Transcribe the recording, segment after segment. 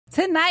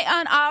Tonight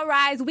on All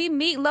Rise, we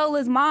meet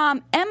Lola's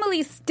mom.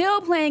 Emily's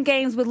still playing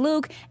games with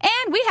Luke,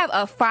 and we have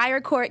a fire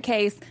court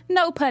case.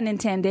 No pun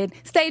intended.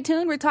 Stay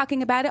tuned. We're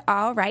talking about it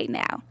all right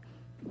now.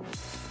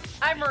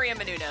 I'm Maria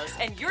Menounos,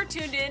 and you're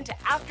tuned in to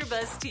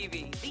AfterBuzz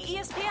TV, the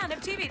ESPN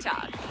of TV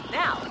talk.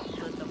 Now,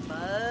 let the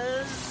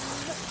buzz.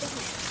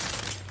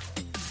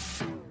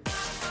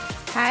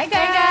 Hi,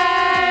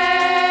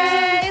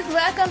 guys.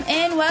 Welcome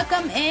in,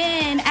 welcome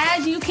in.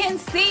 As you can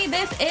see,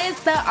 this is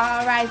the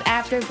All Rise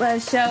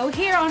AfterBuzz show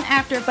here on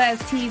AfterBuzz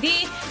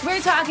TV.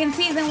 We're talking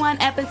Season 1,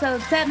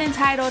 Episode 7,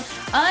 titled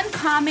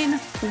Uncommon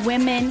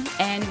Women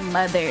and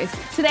Mothers.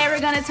 Today,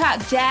 we're going to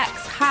talk Jax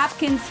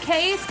Hopkins'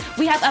 case.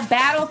 We have a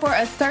battle for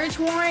a search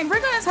warrant.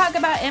 We're going to talk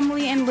about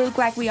Emily and Luke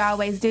like we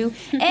always do.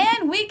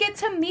 And we get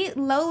to meet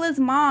Lola's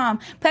mom.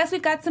 Plus,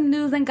 we've got some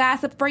news and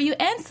gossip for you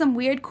and some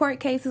weird court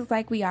cases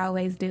like we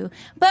always do.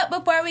 But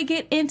before we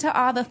get into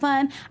all the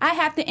fun, I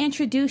have to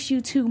introduce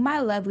you to my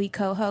lovely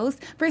co-host.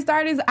 For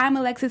starters, I'm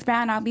Alexis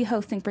Brown. I'll be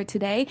hosting for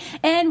today.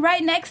 And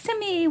right next to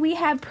me, we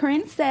have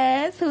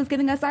Princess, who's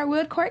giving us our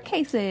weird court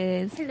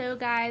cases. Hello,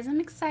 guys.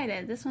 I'm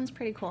excited. This one's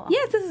pretty cool.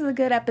 Yes, this is a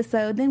good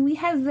episode. Then we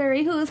have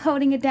Zuri, who is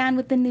holding it down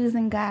with the news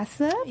and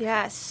gossip.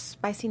 Yes,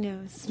 spicy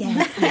news.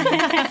 Yes.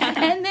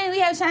 And then we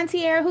have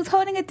Shantiera, who's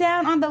holding it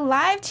down on the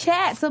live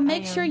chat. So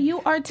make sure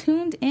you are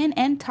tuned in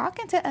and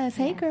talking to us.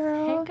 Hey,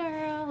 girl. Hey,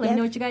 girl. Let me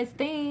know what you guys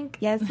think.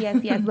 Yes.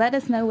 Let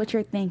us know what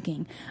you're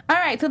thinking. All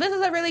right, so this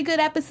is a really good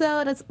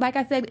episode. Like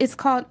I said, it's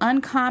called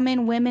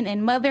Uncommon Women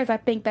and Mothers. I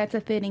think that's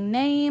a fitting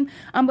name.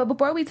 But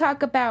before we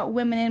talk about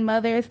women and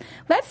mothers,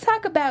 let's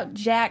talk about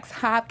Jax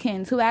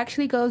Hopkins, who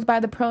actually goes by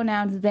the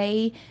pronouns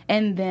they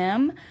and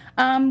them,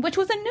 which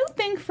was a new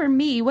thing for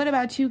me. What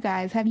about you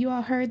guys? Have you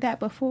all heard that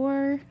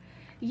before?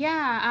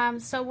 Yeah,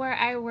 so where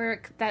I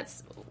work,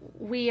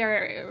 we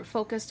are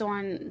focused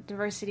on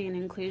diversity and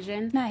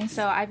inclusion. Nice.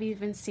 So I've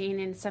even seen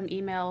in some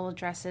email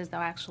addresses they'll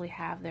actually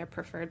have their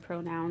preferred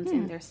pronouns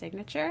in their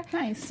signature.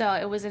 Nice. So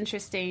it was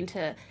interesting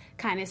to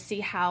kind of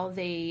see how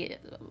they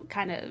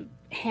kind of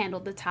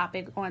handled the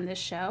topic on this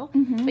show.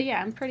 Mm-hmm. But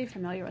yeah, I'm pretty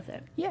familiar with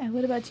it. Yeah,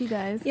 what about you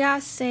guys? Yeah,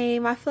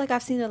 same. I feel like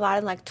I've seen a lot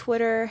of like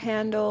Twitter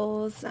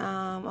handles, a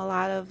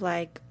lot of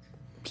like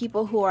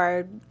people who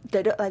are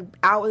like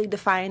outwardly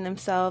defining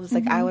themselves.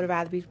 Like I would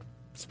rather be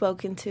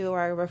spoken to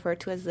or referred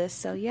to as this.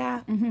 So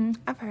yeah,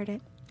 I've heard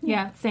it.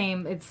 Yeah,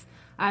 same.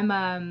 I'm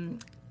on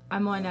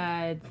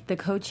the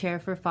co-chair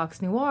for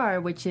Fox Noir,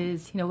 which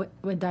is,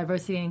 with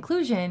diversity and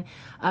inclusion.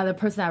 The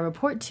person I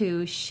report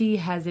to, she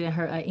has it in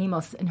her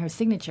email in her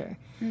signature.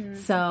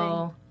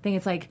 So I think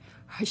it's like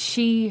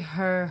she,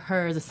 her,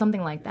 hers, or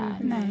something like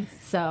that. Nice.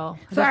 So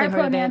our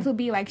pronouns will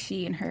be like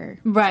she and her.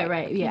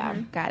 Right, yeah.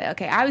 Got it.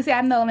 Okay. Obviously,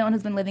 I'm the only one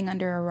who's been living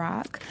under a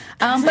rock.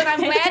 But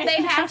I'm glad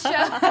they have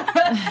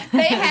shows.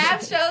 They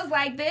have shows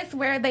like this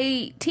where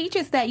they teach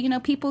us that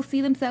people see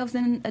themselves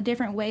in a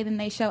different way than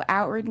they show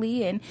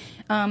outwardly, and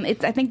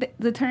I think that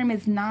the term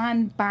is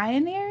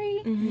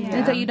non-binary,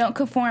 and so you don't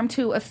conform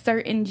to a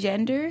certain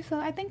gender. So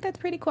I think that's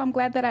pretty cool. I'm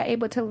glad that I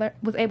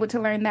was able to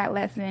learn that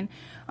lesson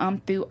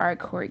through our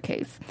court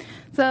case.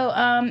 So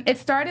it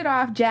started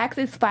off, Jax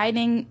is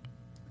fighting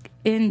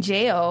in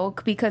jail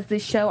because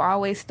this show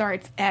always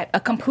starts at a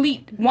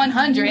complete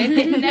 100.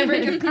 It never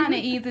just kind of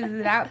eases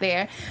it out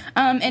there.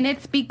 And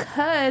it's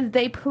because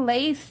they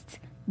placed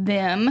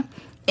them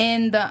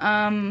in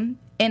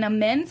a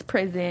men's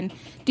prison.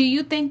 Do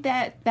you think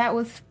that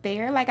was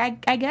fair? Like,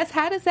 I guess,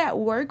 how does that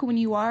work when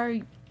you are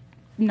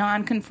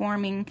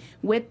non-conforming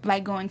with,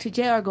 like, going to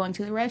jail or going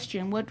to the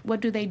restroom?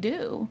 What do they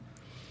do?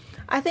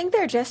 I think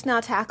they're just now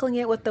tackling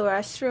it with the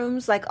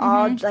restrooms, like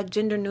all like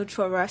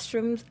gender-neutral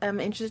restrooms. I'm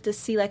interested to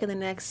see, like, in the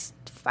next,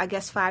 I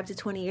guess, 5 to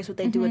 20 years what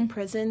they do with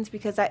prisons,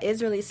 because that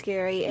is really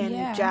scary.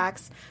 And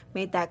Jax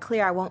made that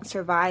clear, I won't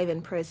survive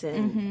in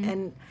prison.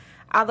 And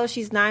although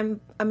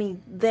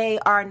they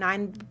are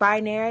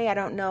non-binary, I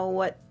don't know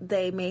what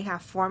they may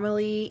have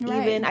formally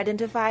even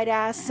identified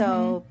as.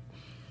 So...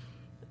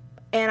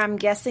 And I'm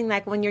guessing,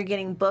 like, when you're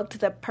getting booked,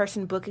 the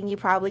person booking you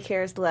probably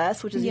cares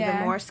less, which is even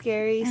more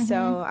scary.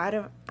 So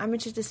I'm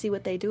interested to see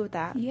what they do with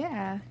that.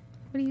 Yeah.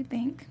 What do you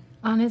think?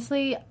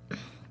 Honestly,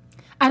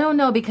 I don't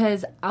know,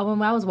 because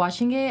when I was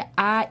watching it,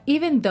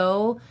 even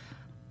though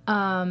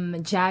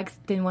Jax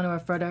didn't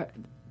want to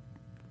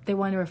they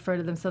wanted to refer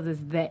to themselves as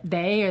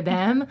they or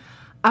them,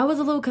 I was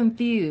a little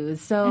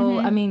confused.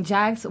 So,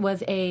 Jax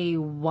was a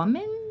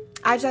woman?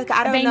 I don't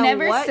they know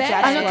never what said.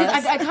 Jax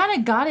was. I kind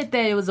of got it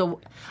that it was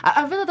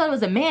I really thought it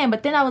was a man,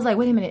 but then I was like,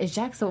 wait a minute, is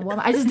Jax a woman?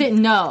 I just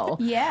didn't know.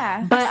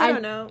 Yeah. But I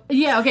don't know.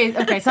 Yeah, okay,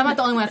 so I'm not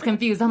the only one that's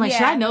confused. I'm like,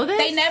 should I know this?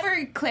 They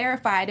never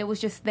clarified. It was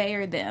just they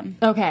or them.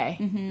 Okay.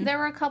 There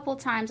were a couple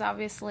times,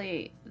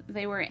 obviously,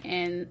 they were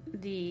in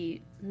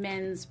the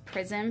men's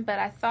prison, but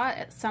I thought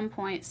at some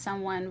point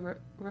someone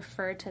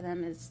referred to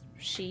them as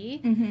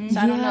she. So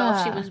I don't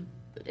know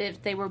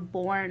if they were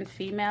born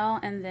female,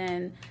 and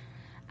then...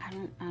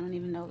 I don't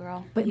even know,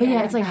 girl. But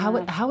yeah, it's like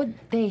how would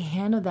they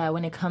handle that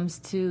when it comes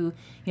to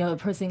a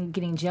person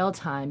getting jail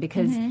time?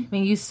 Because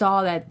you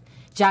saw that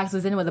Jax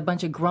was in with a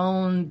bunch of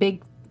grown,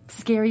 big,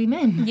 scary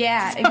men.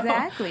 Yeah,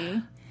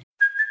 exactly.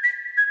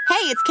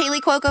 Hey, it's Kaylee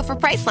Cuoco for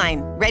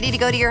Priceline. Ready to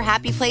go to your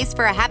happy place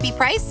for a happy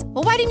price?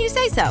 Well, why didn't you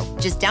say so?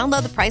 Just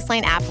download the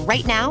Priceline app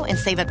right now and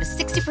save up to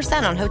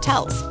 60% on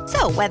hotels.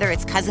 So whether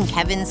it's Cousin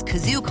Kevin's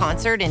Kazoo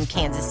Concert in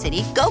Kansas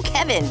City, go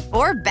Kevin,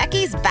 or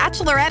Becky's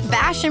Bachelorette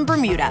Bash in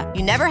Bermuda,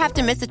 you never have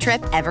to miss a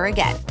trip ever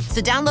again.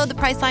 So download the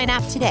Priceline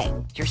app today.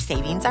 Your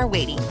savings are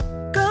waiting.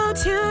 Go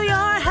to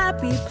your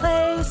happy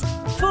place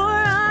for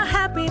a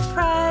happy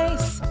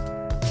price.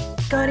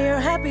 Go to your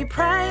happy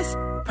price,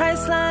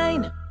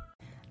 Priceline.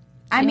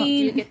 I Do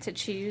mean, you get to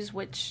choose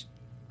which?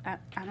 I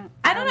don't know.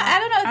 I don't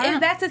know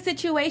if that's a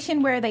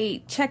situation where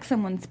they check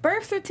someone's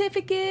birth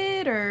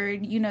certificate, or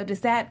does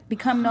that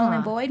become null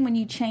and void when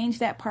you change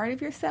that part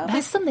of yourself?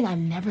 That's something I've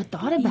never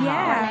thought about.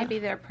 Yeah. Or maybe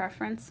their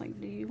preference.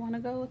 Like, do you want to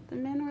go with the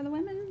men or the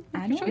women?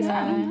 I don't Choice? know.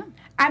 I don't know.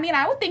 I mean,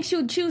 I would think she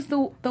would choose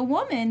the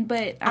woman,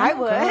 but I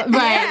would. Yeah,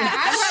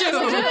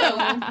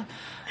 I would too.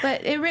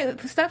 But it really,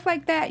 stuff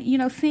like that,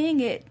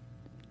 seeing it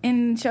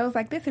in shows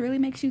like this, it really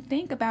makes you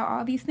think about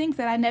all these things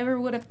that I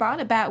never would have thought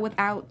about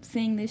without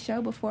seeing this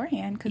show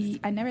beforehand, because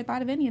I never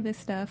thought of any of this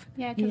stuff.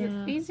 Yeah, because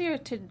it's easier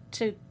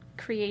to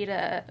create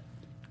a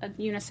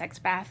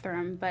unisex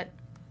bathroom, but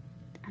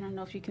I don't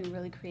know if you can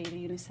really create a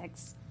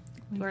unisex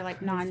or like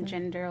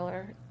non-gender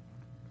or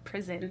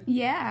prison.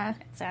 Yeah.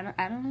 So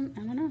I don't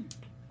know. It's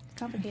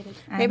complicated.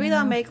 Maybe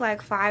they'll make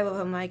like 5 of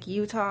them, like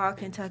Utah,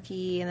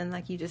 Kentucky, and then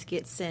like you just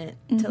get sent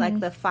to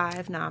like the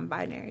 5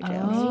 non-binary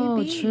jails. Oh,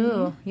 Maybe.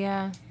 true.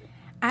 Yeah.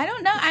 I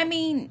don't know. I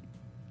mean,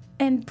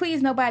 and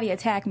please nobody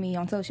attack me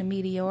on social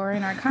media or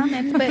in our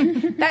comments,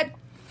 but that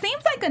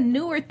seems like a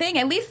newer thing,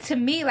 at least to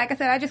me. Like I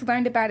said, I just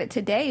learned about it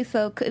today.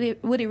 So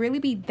would it really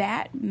be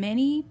that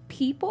many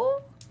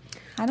people?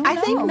 I don't know. I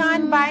think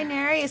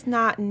non-binary is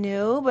not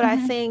new, but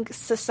I think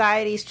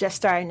society's just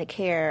starting to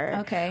care.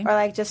 Okay. Or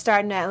like just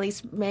starting to at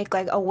least make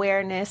like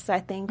awareness, I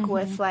think,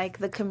 with like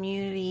the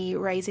community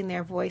raising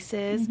their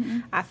voices.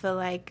 I feel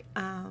like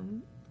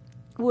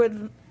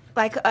we're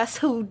like us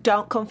who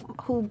don't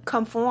who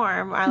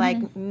conform are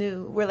like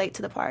new, relate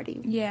to the party.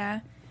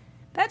 Yeah,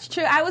 that's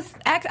true. I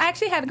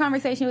actually had a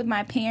conversation with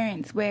my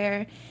parents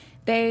where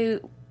they,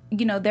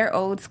 they're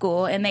old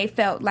school, and they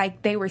felt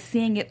like they were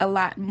seeing it a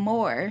lot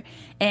more,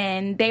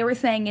 and they were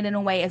saying it in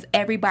a way as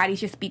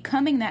everybody's just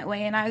becoming that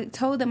way. And I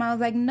told them, I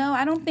was like, no,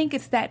 I don't think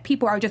it's that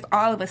people are just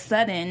all of a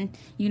sudden,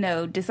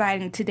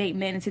 deciding to date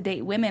men and to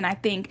date women. I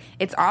think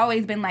it's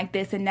always been like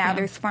this, and now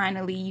there's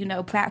finally,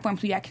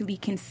 platforms where you actually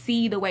can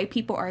see the way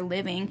people are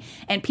living,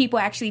 and people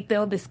actually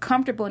feel this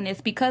comfortableness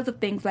because of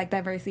things like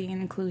diversity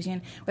and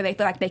inclusion, where they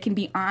feel like they can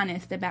be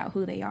honest about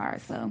who they are.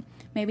 So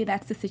maybe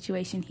that's the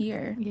situation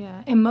here.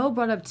 Yeah, and Mo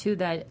brought up too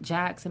that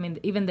Jax, I mean,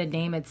 even the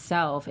name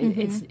itself,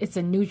 it's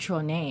a neutral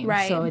name,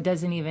 right? So it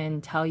doesn't even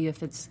tell you if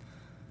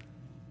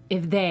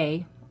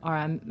they are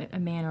a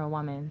man or a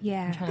woman.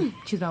 Yeah, I'm trying to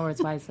choose my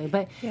words wisely,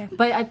 but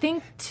I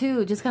think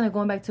too, just kind of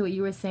going back to what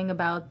you were saying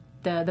about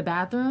the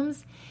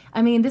bathrooms.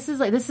 I mean, this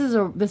is a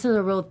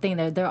real thing.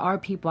 That there are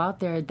people out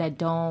there that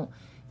don't.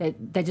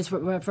 That just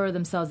refer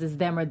themselves as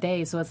them or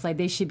they. So it's like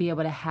they should be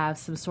able to have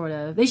some sort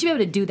of... They should be able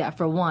to do that,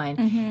 for one.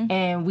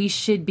 And we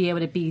should be able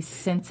to be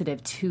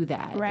sensitive to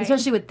that. Right.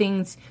 Especially with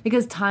things...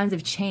 Because times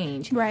have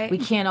changed. Right. We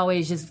can't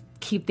always just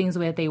keep things the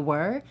way that they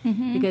were.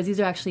 Because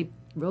these are actually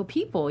real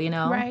people,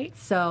 Right.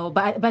 So,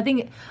 but I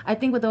think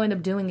what they'll end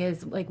up doing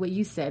is, like what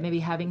you said, maybe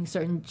having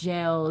certain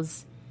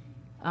jails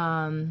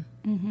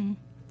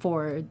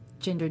for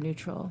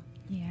gender-neutral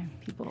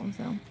people.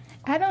 So...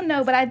 I don't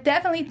know, but I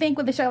definitely think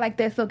with a show like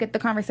this, they'll get the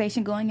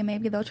conversation going, and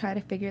maybe they'll try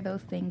to figure those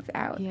things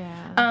out.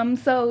 Yeah.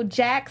 So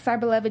Jax, our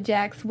beloved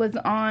Jax, was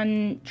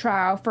on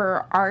trial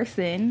for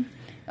arson.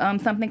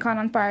 Something caught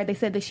on fire. They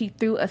said that she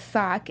threw a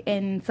sock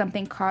and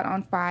something caught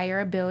on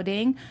fire, a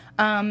building.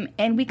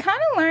 And we kind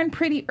of learned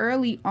pretty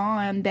early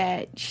on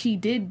that she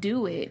did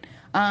do it.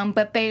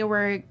 But they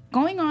were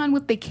going on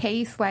with the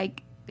case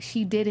like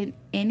she did it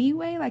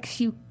anyway, like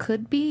she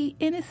could be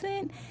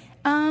innocent.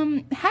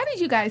 How did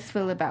you guys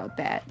feel about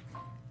that?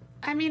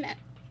 I mean,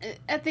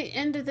 at the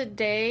end of the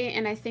day,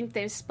 and I think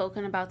they've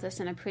spoken about this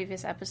in a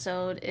previous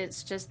episode,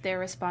 it's just their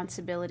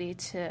responsibility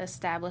to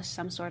establish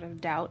some sort of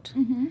doubt.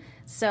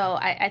 So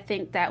I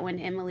think that when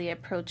Emily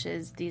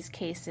approaches these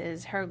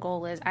cases, her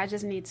goal is, I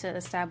just need to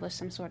establish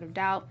some sort of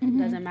doubt. It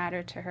doesn't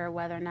matter to her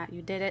whether or not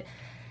you did it.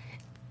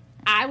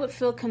 I would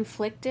feel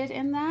conflicted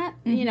in that.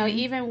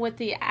 Even with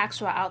the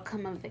actual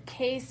outcome of the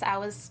case, I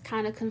was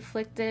kind of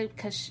conflicted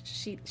because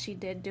she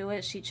did do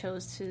it. She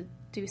chose to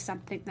do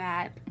something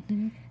that...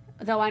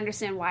 Though I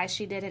understand why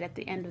she did it, at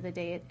the end of the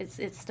day,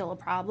 it's still a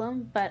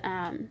problem. But,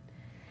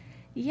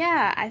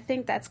 I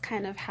think that's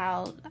kind of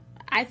how...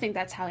 I think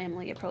that's how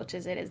Emily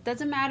approaches it. It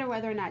doesn't matter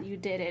whether or not you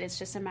did it. It's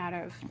just a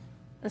matter of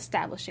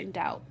establishing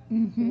doubt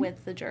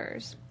with the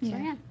jurors. So,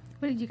 yeah.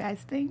 What did you guys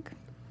think?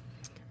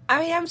 I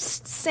mean, I'm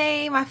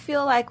same. I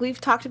feel like we've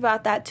talked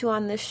about that too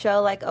on this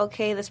show. Like,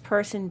 okay, this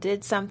person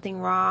did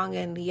something wrong,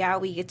 and we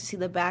get to see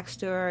the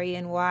backstory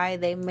and why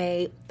they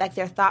made, like,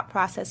 their thought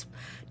process.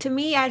 To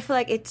me, I feel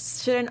like it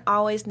shouldn't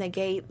always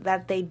negate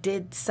that they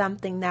did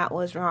something that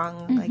was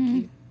wrong. Like,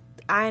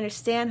 I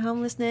understand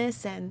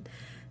homelessness and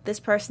this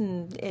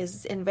person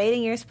is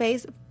invading your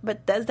space,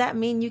 but does that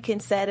mean you can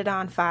set it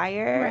on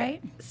fire?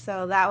 Right.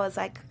 So that was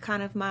like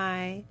kind of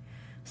my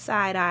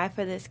side eye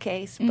for this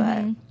case.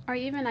 But Or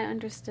even I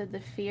understood the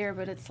fear,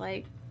 but it's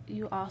like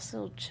you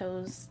also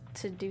chose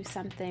to do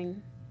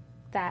something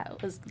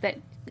that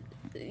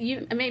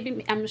you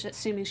maybe, I'm just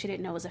assuming she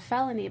didn't know it was a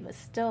felony, but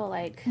still,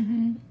 like,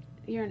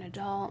 you're an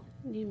adult,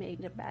 you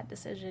made a bad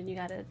decision, you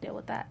got to deal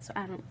with that. So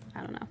I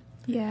don't know.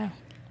 Yeah.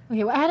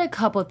 Okay, well, I had a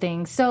couple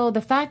things. So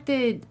the fact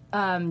that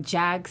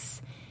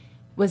Jax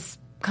was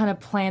kind of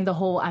playing the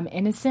whole I'm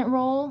innocent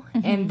role,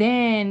 and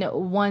then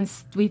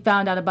once we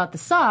found out about the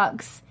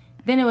socks,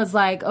 then it was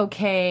like,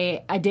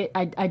 okay, I did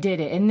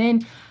it. And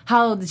then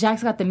how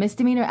Jax got the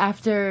misdemeanor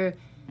after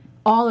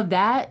all of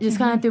that just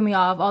kind of threw me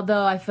off.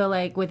 Although I feel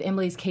like with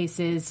Emily's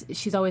cases,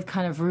 she's always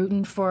kind of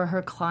rooting for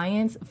her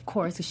clients, of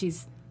course, because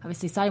she's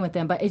obviously siding with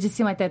them. But it just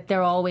seemed like that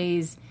they're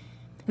always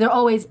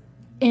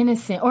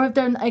innocent. Or if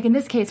they're, like in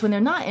this case, when they're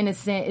not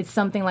innocent, it's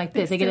something like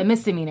this. They get a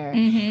misdemeanor.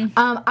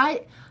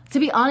 To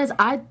be honest,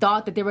 I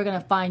thought that they were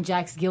going to find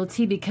Jax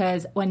guilty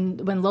because when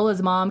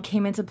Lola's mom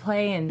came into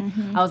play,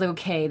 and I was like,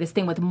 okay, this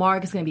thing with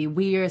Mark is going to be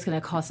weird. It's going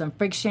to cause some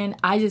friction.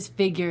 I just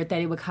figured that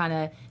it would kind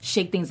of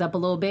shake things up a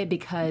little bit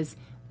because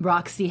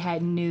Roxy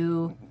had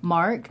knew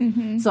Mark.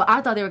 So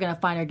I thought they were going to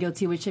find her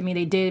guilty, which, I mean,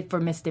 they did for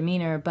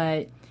misdemeanor.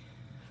 But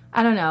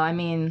I don't know. I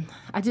mean,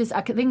 I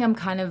think I'm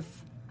kind of...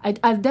 I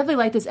definitely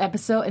like this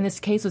episode, and this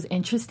case was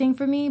interesting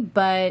for me,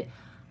 but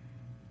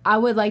I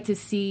would like to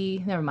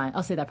see... Never mind.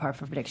 I'll say that part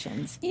for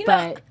predictions.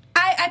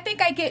 I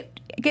think I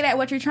get at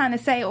what you're trying to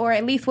say, or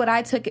at least what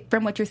I took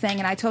from what you're saying,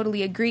 and I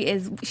totally agree,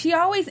 is she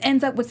always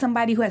ends up with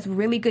somebody who has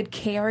really good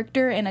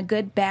character and a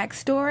good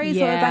backstory.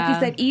 So it's like you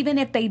said, even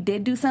if they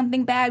did do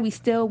something bad, we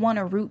still want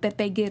to root that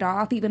they get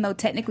off, even though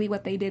technically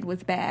what they did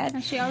was bad.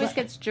 And she always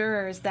gets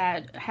jurors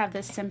that have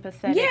this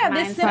sympathetic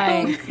this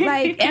mindset. simple,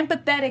 like,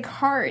 empathetic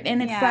heart.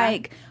 And it's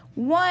like,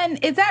 one,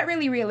 is that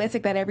really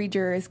realistic that every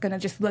juror is going to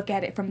just look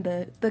at it from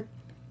the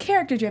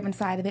character-driven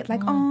side of it,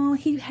 like, oh,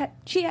 they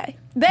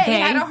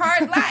had a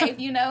hard life,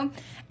 you know?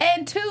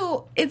 And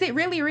two, is it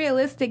really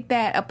realistic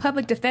that a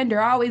public defender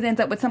always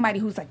ends up with somebody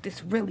who's like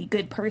this really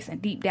good person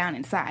deep down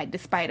inside,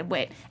 despite of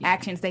what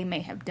actions they may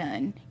have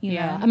done, you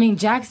know? I mean,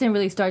 Jax didn't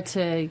really start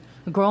to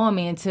grow on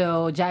me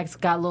until Jax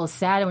got a little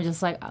sad and was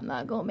just like, I'm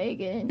not gonna make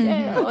it in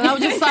jail. And I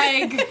was just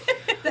like,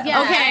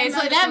 okay,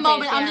 so at that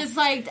moment, I'm just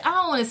like, I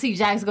don't want to see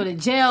Jax go to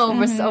jail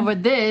over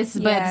this,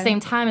 but at the same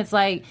time, it's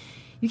like,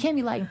 you can't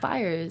be lighting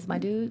fires, my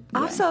dude.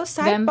 Also,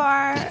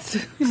 sidebar.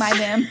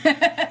 Them.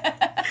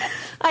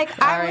 Like,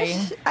 sorry.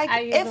 I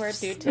use the word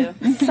dude,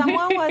 too.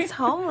 Someone was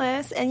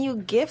homeless and you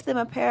gift them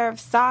a pair of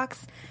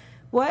socks,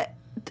 what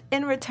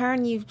in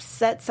return you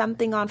set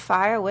something on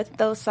fire with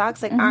those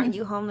socks? Like, aren't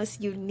you homeless?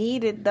 You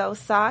needed those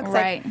socks.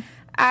 Right.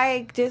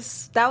 Like,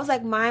 that was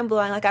like mind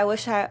blowing. Like, I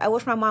wish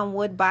my mom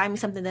would buy me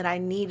something that I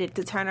needed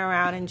to turn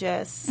around and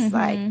just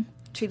like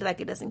treat it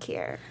like it doesn't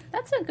care.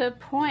 That's a good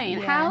point.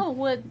 Yeah. How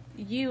would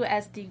you,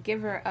 as the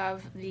giver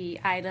of the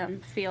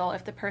item, feel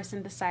if the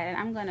person decided,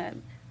 I'm going to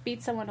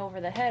beat someone over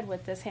the head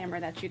with this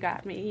hammer that you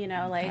got me, you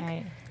know, like...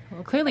 Right.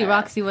 Well, clearly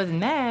Roxy wasn't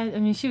mad. I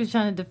mean, she was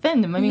trying to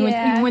defend him. I mean,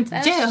 he went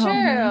to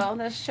jail.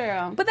 That's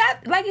true. But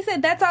that, like you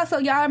said, that's also,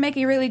 y'all are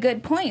making really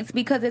good points,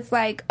 because it's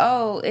like,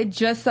 oh, it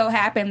just so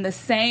happened the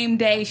same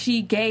day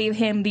she gave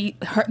him these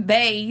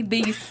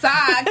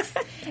socks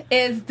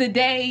is the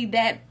day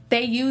that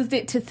they used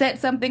it to set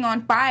something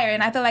on fire.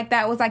 And I feel like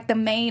that was like the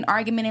main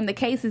argument in the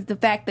case, is the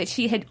fact that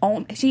she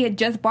had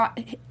just bought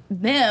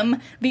them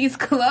these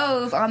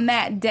clothes on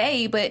that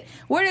day. But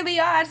what are the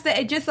odds that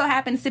it just so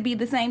happens to be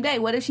the same day?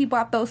 What if she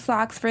bought those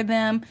socks for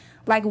them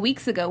like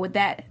weeks ago? Would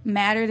that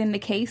matter in the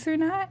case or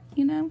not,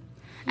 you know?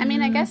 I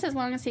mean, I guess as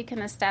long as he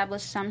can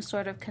establish some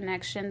sort of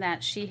connection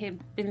that she had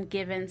been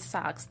given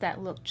socks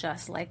that look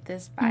just like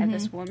this by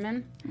this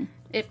woman,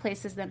 it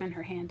places them in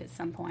her hand at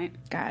some point.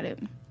 Got it.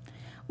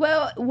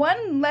 Well,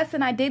 one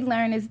lesson I did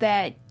learn is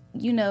that,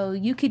 you know,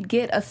 you could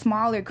get a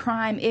smaller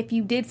crime if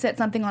you did set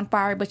something on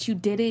fire, but you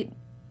did it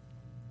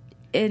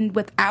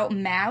without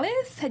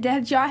malice.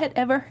 Had y'all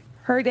ever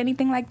heard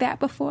anything like that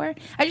before?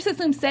 I just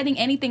assumed setting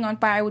anything on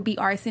fire would be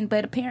arson,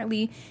 but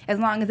apparently, as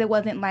long as it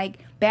wasn't like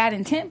bad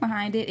intent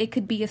behind it, it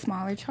could be a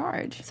smaller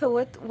charge. So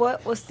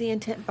what was the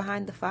intent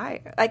behind the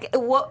fire? Like,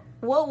 what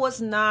was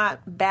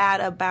not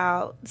bad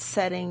about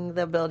setting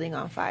the building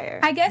on fire?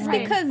 I guess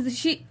because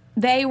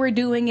they were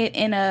doing it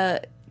in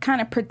a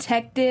kind of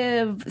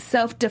protective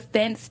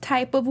self-defense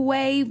type of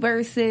way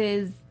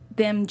versus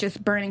them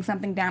just burning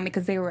something down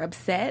because they were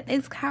upset,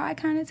 is how I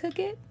kind of took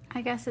it.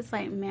 I guess it's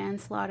like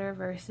manslaughter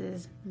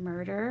versus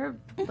murder,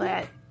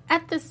 but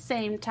at the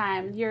same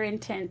time, your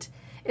intent,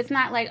 it's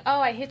not like,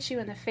 oh, I hit you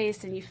in the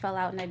face and you fell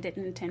out and I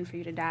didn't intend for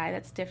you to die.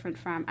 That's different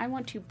from, I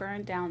want to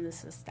burn down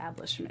this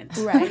establishment.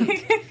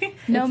 Right.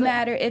 No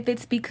matter if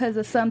it's because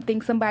of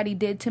something somebody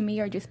did to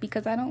me or just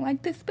because I don't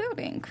like this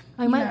building.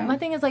 Like my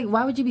thing is, like,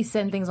 why would you be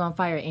setting things on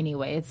fire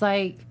anyway? It's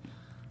like,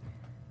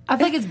 I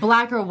feel like it's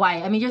black or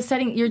white. I mean, you're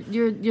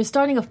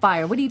starting a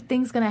fire. What do you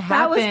think's gonna happen?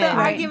 That was the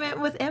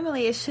argument with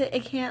Emily.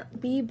 It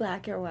can't be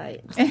black or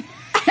white.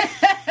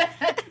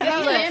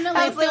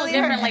 Emily feel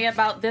differently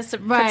about this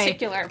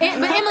particular. But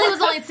Emily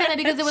was only saying that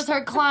because it was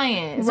her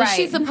client, so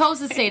she's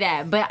supposed to say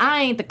that. But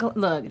I ain't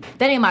look.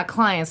 That ain't my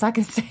client, so I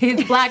can say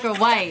it's black or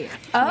white.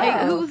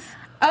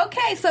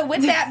 Okay, so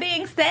with that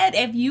being said,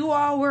 if you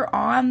all were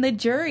on the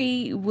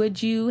jury,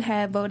 would you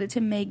have voted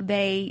to make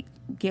they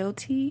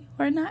guilty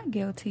or not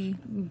guilty?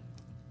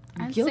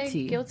 I'd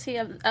say guilty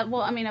of.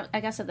 I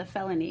guess of the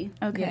felony.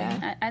 Okay,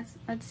 yeah.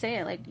 I'd say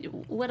it. Like,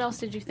 what else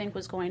did you think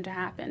was going to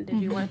happen?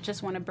 Did you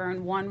just want to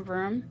burn one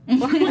room?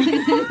 What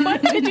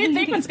did you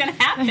think was going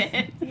to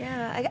happen?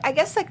 Yeah, I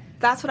guess like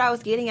that's what I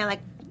was getting at. Like,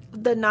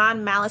 the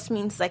non-malice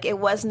means like it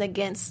wasn't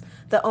against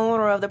the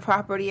owner of the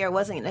property or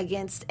wasn't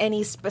against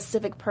any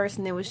specific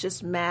person. It was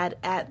just mad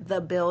at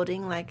the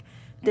building. Like,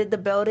 did the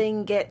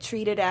building get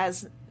treated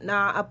as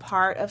not a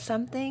part of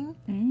something?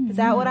 Is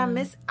that what I'm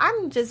missing?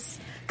 I'm just...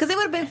 Because it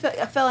would have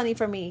been a felony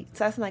for me.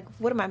 So I was like,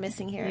 what am I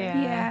missing here?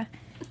 Yeah.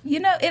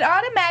 You know, it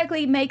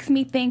automatically makes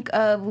me think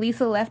of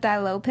Lisa Left Eye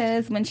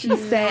Lopez when she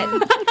said...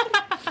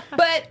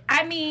 But,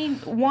 I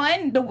mean,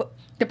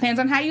 depends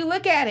on how you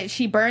look at it.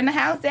 She burned the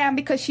house down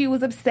because she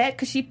was upset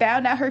because she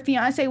found out her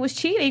fiancé was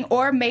cheating,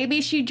 or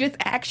maybe she just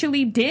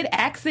actually did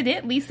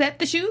accidentally set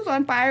the shoes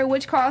on fire,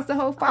 which caused the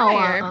whole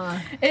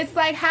fire. It's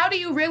like, how do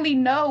you really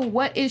know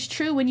what is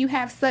true when you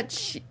have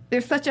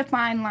there's such a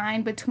fine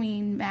line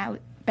between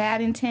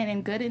bad intent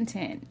and good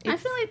intent? I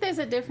feel like there's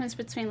a difference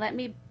between let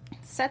me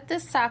set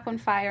this sock on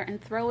fire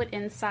and throw it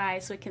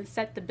inside so it can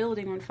set the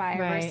building on fire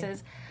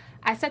versus...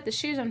 I set the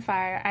shoes on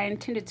fire. I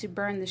intended to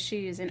burn the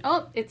shoes, and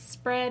it's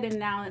spread, and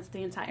now it's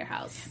the entire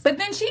house. But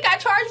then she got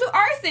charged with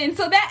arson,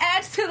 so that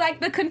adds to like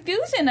the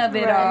confusion of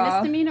it all.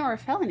 A misdemeanor or a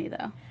felony,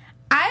 though?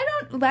 I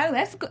don't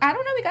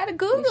know. We gotta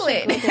Google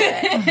it.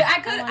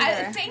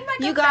 It seemed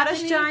like you got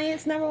us,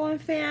 Giants #1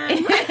 fan.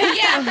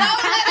 Yeah,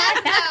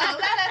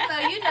 let us know.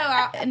 You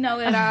know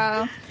it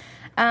all.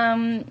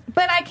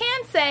 But I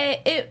can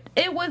say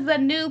it was a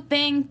new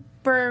thing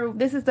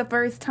this is the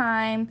first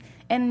time,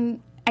 and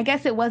I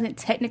guess it wasn't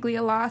technically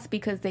a loss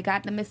because they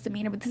got the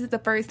misdemeanor, but this is the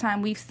first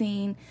time we've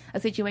seen a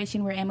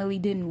situation where Emily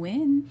didn't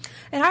win.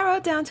 And I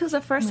wrote down, too, it was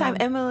the first time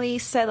Emily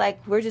said, like,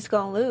 we're just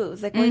going to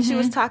lose. Like, when she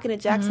was talking to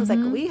Jackson, I was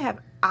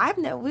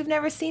like, we've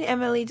never seen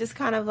Emily just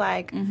kind of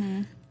like,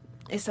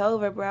 it's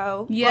over,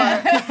 bro.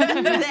 Yeah.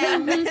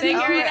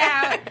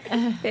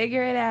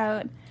 Figure it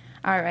out.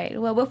 All right.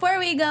 Well, before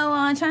we go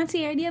on,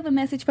 Shantier, do you have a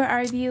message for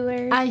our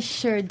viewers? I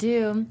sure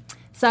do.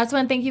 So I just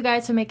want to thank you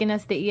guys for making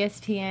us the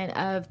ESPN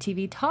of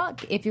TV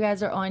Talk. If you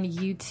guys are on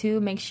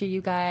YouTube, make sure you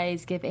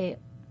guys give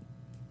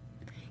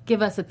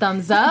us a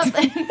thumbs up.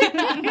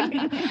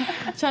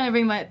 Trying to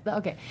bring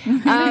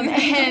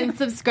and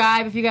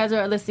subscribe. If you guys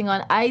are listening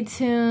on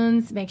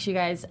iTunes, make sure you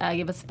guys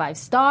give us 5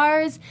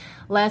 stars.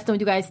 Let us know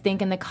what you guys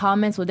think in the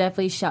comments. We'll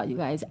definitely shout you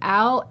guys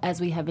out as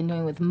we have been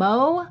doing with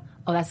Mo.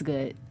 Oh, that's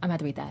good. I'm going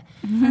to have to read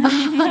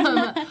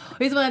that.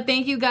 We just want to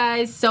thank you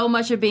guys so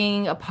much for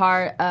being a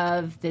part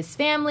of this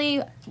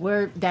family.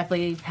 We're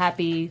definitely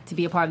happy to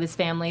be a part of this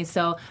family.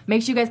 So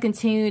make sure you guys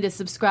continue to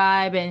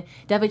subscribe and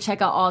definitely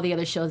check out all the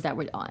other shows that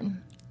we're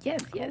on.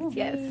 Yes. Thank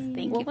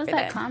you. What was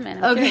that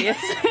comment?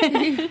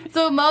 Okay.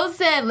 So Mo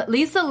said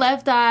Lisa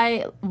Left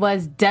Eye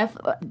was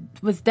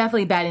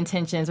definitely bad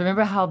intentions.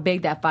 Remember how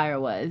big that fire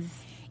was?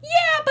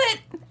 Yeah,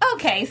 but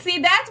okay. See,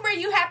 that's where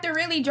you have to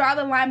really draw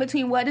the line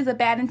between what is a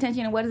bad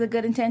intention and what is a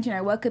good intention,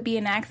 or what could be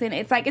an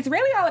accident. It's like, it's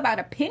really all about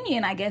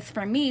opinion, I guess,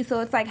 for me. So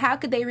it's like, how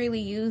could they really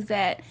use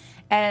that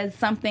as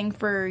something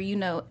for,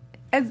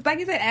 as like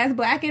you said, as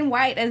black and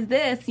white as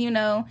this,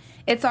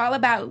 it's all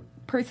about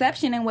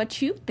perception and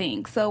what you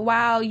think. So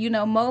while,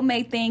 Mo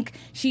may think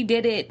she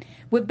did it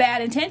with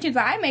bad intentions,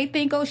 I may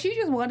think, she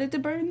just wanted to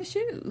burn the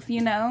shoes,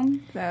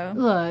 So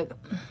look,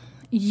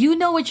 you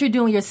know what you're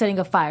doing when you're setting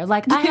a fire.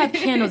 Like, I have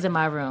candles in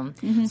my room.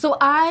 So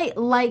I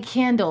light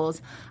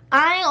candles.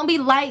 I ain't gonna be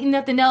lighting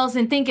nothing else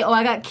and thinking,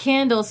 I got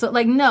candles. So,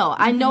 like, no.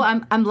 I know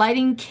I'm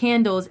lighting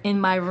candles in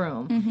my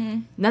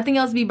room. Nothing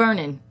else be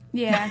burning.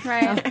 Yeah,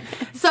 right.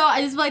 So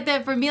I just feel like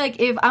that for me, like,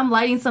 if I'm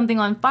lighting something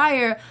on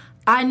fire,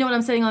 I know what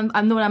I'm setting on.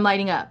 I know what I'm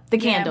lighting up. The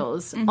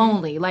candles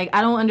only. Like,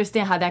 I don't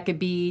understand how that could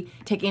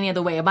take any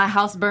other way. If my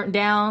house burnt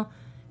down,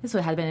 this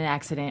would have been an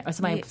accident or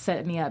somebody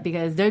set me up,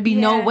 because there'd be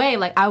no way.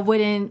 Like, I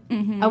wouldn't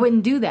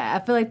do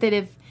that. I feel like that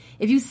if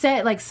you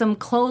set like some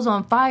clothes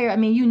on fire, I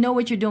mean, you know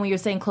what you're doing when you're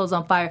setting clothes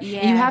on fire.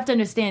 Yeah. And you have to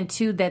understand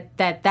too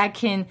that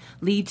can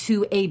lead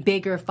to a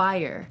bigger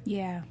fire.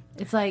 Yeah.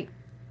 It's like,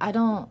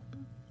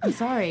 I'm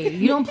sorry.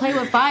 You don't play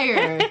with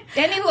fire.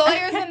 Any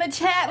lawyers in the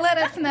chat, let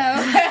us know.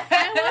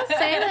 I will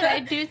say that I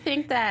do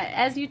think that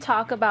as you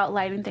talk about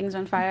lighting things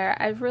on fire,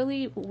 I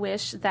really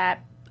wish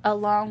that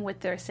along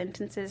with their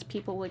sentences,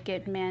 people would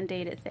get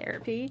mandated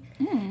therapy.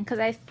 Because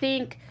I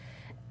think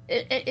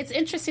it's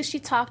interesting. She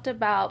talked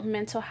about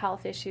mental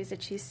health issues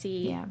that you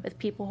see with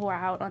people who are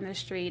out on the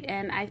street.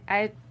 And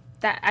I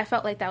that I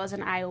felt like that was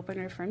an eye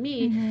opener for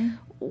me.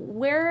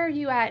 Where are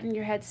you at in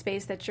your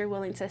headspace that you're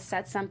willing to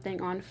set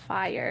something on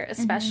fire,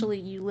 especially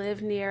you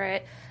live near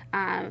it?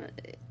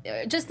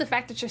 Just the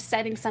fact that you're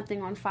setting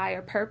something on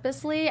fire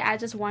purposely, I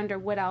just wonder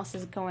what else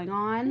is going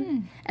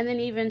on. And then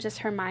even just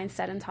her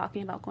mindset and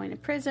talking about going to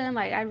prison,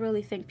 like I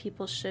really think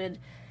people should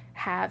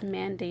have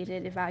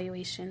mandated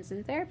evaluations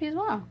in therapy as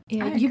well.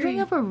 Yeah, you bring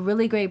up a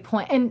really great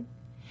point.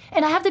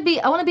 And I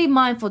want to be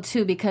mindful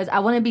too, because I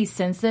want to be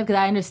sensitive, because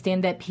I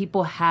understand that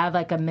people have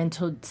like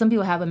some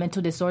people have a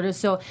mental disorder.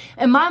 So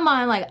in my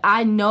mind, like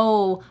I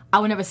know I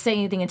would never set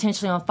anything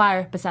intentionally on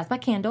fire besides my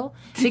candle,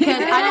 because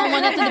I don't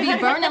want nothing to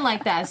be burning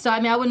like that. So I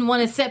mean, I wouldn't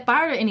want to set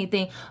fire to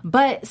anything.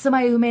 But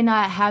somebody who may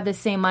not have the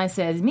same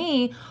mindset as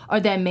me, or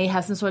that may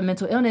have some sort of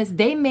mental illness,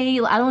 they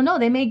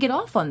may get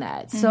off on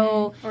that.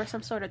 So or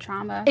some sort of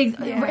trauma.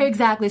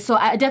 Exactly. So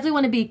I definitely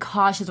want to be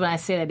cautious when I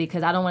say that,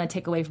 because I don't want to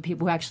take away from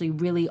people who actually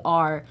really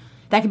are.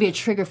 That could be a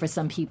trigger for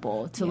some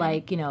people to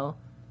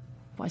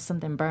watch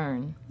something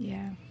burn.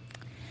 Yeah.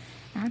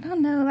 I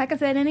don't know. Like I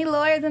said, any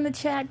lawyers in the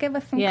chat, give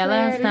us some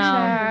clarity. Let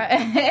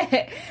us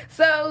know.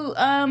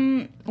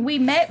 So, we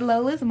met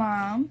Lola's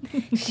mom.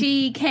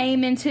 She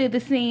came into the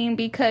scene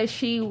because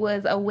she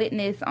was a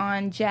witness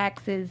on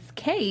Jax's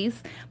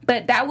case,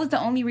 but that was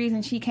the only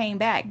reason she came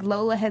back.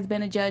 Lola has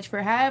been a judge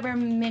for however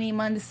many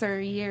months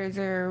or years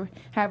or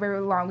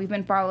however long we've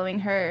been following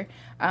her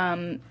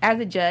as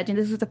a judge, and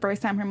this was the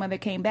first time her mother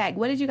came back.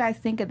 What did you guys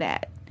think of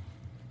that?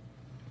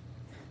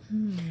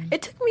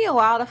 It took me a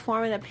while to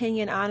form an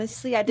opinion,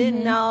 honestly. I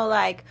didn't know,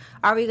 like,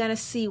 are we going to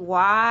see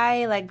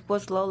why? Like,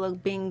 was Lola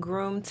being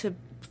groomed to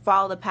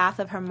follow the path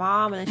of her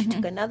mom, and then she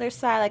took another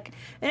side? Like,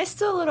 and it's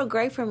still a little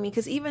gray for me,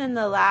 because even in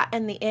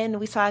the end,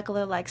 we saw, like, a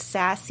little, like,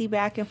 sassy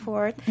back and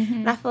forth.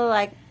 And I feel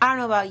like, I don't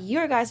know about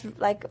your guys'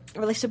 like,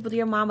 relationship with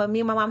your mom, but me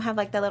and my mom have,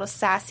 like, that little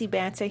sassy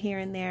banter here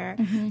and there.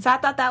 So I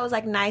thought that was,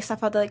 like, nice. I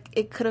felt like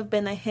it could have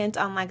been a hint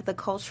on, like, the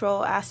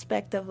cultural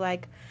aspect of,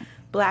 like,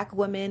 Black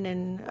women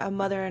and a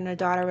mother and a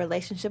daughter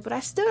relationship, but I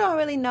still don't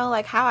really know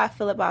like how I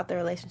feel about the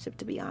relationship,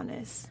 to be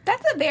honest.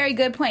 That's a very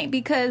good point,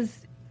 because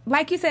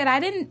like you said,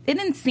 it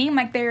didn't seem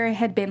like there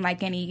had been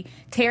like any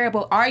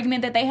terrible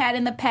argument that they had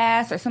in the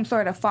past or some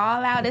sort of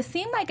fallout. It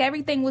seemed like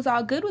everything was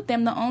all good with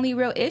them. The only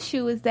real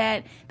issue is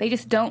that they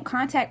just don't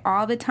contact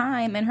all the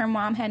time, and her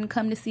mom hadn't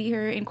come to see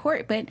her in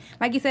court. But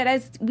like you said,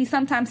 as we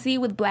sometimes see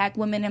with Black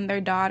women and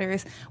their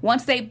daughters,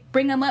 once they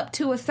bring them up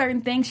to a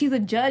certain thing, she's a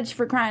judge,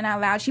 for crying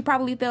out loud. She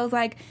probably feels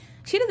like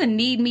she doesn't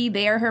need me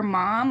there, her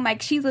mom.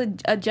 Like, she's a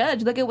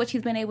judge. Look at what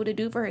she's been able to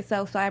do for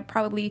herself. So I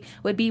probably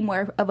would be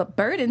more of a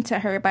burden to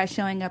her by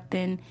showing up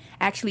than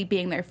actually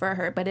being there for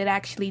her. But it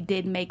actually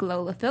did make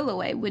Lola feel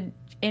away. Would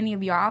any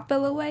of y'all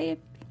feel away if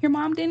your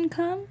mom didn't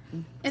come?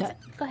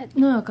 Go ahead.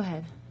 No, go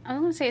ahead. I was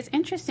going to say, it's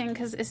interesting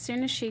because as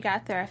soon as she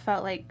got there, I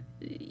felt like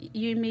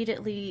you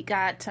immediately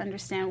got to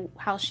understand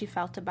how she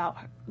felt about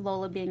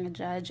Lola being a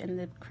judge in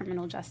the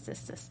criminal justice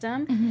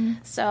system.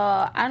 So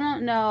I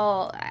don't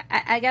know.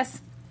 I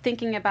guess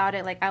thinking about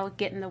it, like, I would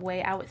get in the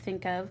way. I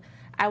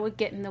would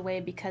get in the way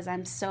because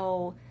I'm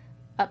so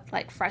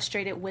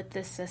frustrated with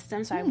this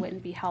system, so I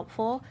wouldn't be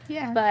helpful.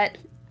 Yeah. But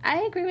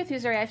I agree with you,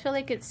 Zuri. I feel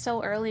like it's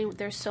so early.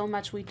 There's so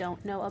much we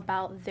don't know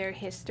about their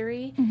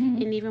history.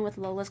 And even with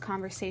Lola's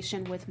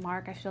conversation with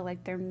Mark, I feel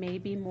like there may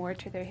be more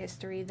to their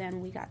history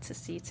than we got to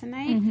see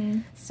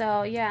tonight.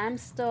 So, yeah,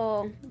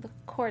 the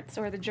courts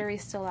or the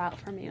jury's still out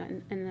for me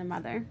and the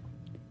mother.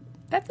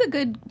 That's a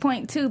good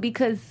point, too,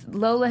 because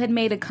Lola had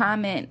made a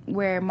comment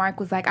where Mark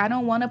was like, I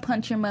don't want to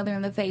punch your mother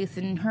in the face.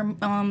 And her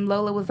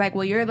Lola was like,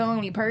 well, you're the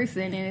only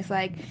person. And it's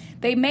like,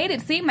 they made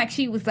it seem like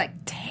she was, like,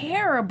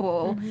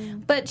 terrible.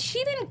 But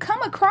she didn't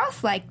come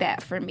across like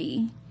that for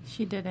me.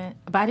 She didn't.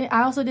 But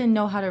I also didn't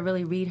know how to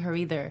really read her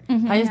either.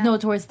 I just know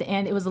towards the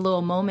end, it was a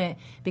little moment,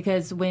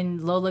 because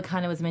when Lola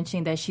kind of was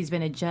mentioning that she's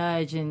been a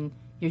judge and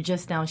you're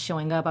just now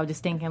showing up, I was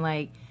just thinking,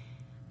 like,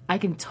 I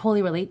can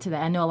totally relate to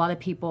that. I know a lot of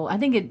people, I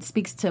think it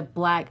speaks to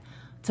black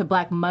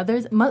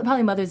mothers,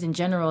 probably mothers in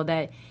general,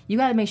 that you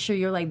got to make sure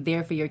you're like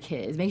there for your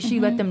kids. Make sure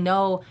you let them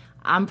know,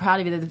 I'm proud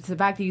of you. The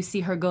fact that you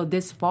see her go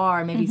this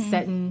far, maybe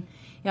setting,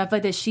 I feel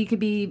like that she could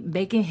be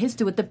making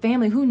history with the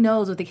family. Who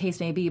knows what the case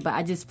may be, but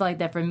I just feel like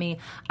that for me,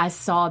 I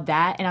saw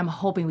that, and I'm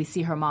hoping we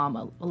see her mom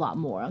a lot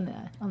more on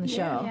the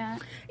show. Yeah.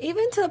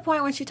 Even to the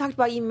point when she talked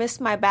about, you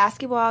missed my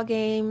basketball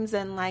games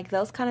and like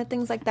those kind of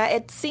things like that.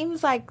 It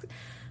seems like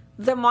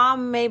the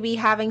mom may be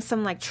having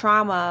some like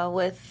trauma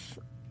with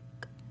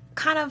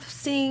kind of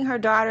seeing her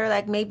daughter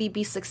like maybe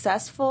be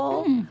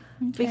successful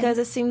because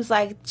it seems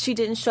like she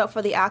didn't show up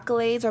for the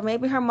accolades, or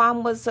maybe her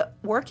mom was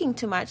working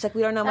too much. Like,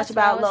 we don't know much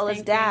about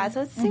Lola's dad,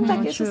 so it seems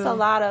like it's just a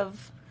lot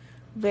of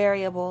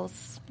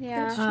variables.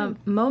 Yeah.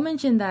 Mo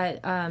mentioned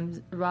that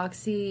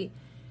Roxy,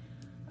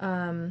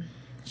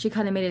 she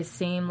kind of made it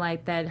seem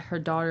like that her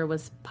daughter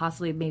was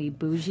possibly maybe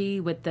bougie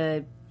with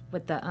the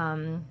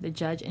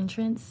judge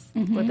entrance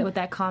with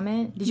that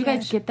comment. Did you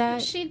guys get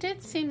that? She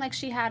did seem like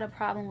she had a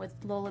problem with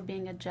Lola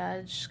being a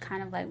judge,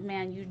 kind of like,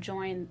 man, you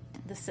joined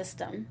the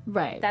system.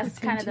 Right. That's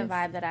kind of the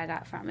vibe that I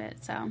got from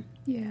it. So,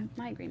 yeah,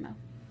 I agree, Mo.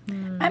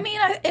 I mean,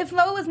 if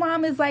Lola's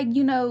mom is like,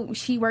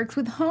 she works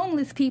with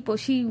homeless people,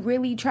 she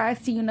really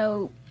tries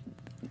to,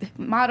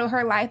 model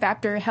her life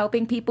after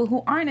helping people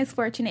who aren't as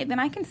fortunate, then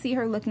I can see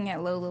her looking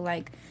at Lola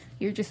like,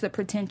 you're just a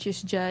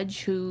pretentious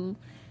judge who,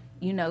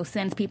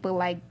 sends people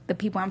like the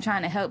people I'm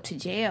trying to help to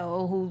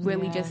jail who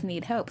really just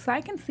need help. So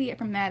I can see it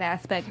from that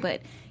aspect,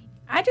 but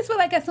I just feel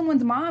like as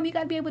someone's mom, you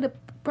got to be able to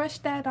brush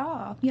that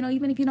off.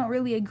 Even if you don't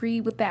really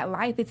agree with that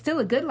life, it's still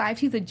a good life.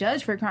 She's a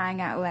judge, for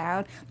crying out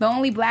loud. The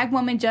only black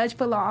woman judge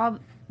for all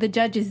the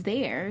judges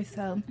there.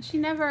 So she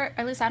never,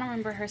 at least I don't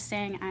remember her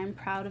saying, "I'm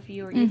proud of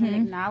you," or even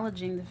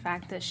acknowledging the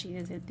fact that she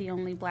is the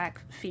only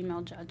black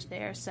female judge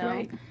there. So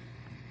right.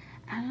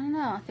 I don't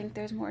know. I think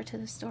there's more to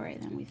the story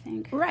than we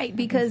think. Right,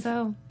 because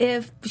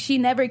if she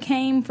never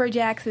came for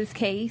Jax's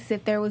case,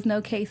 if there was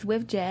no case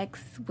with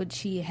Jax, would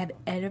she have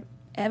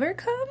ever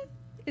come?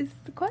 Is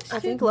the question. I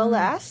think Lola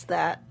asked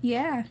that.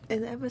 Yeah.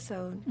 In the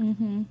episode.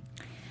 Mm-hmm.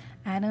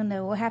 I don't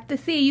know. We'll have to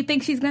see. You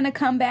think she's going to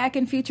come back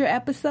in future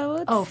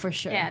episodes? Oh, for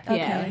sure. Yeah.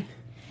 Okay.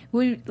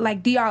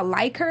 Do y'all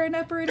like her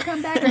enough for her to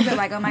come back? Or is it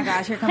like, oh my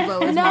gosh, here comes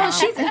Lola's No, mom?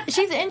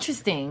 she's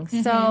interesting.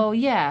 So,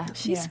 yeah.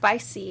 She's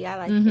spicy. I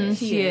like her.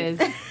 She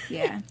is.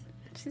 Yeah.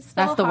 She's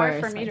still That's the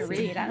hard word, for me to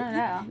spicy. read. I don't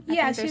know.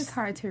 Yeah, she's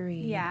hard to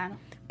read. Yeah.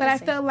 But I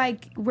feel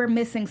like we're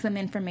missing some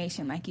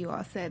information, like you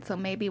all said. So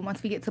maybe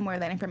once we get some more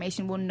of that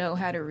information, we'll know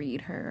how to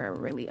read her or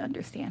really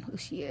understand who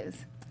she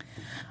is.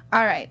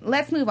 All right,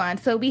 let's move on.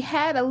 So we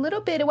had a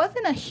little bit, it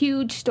wasn't a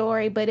huge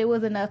story, but it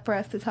was enough for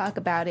us to talk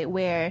about it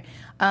where,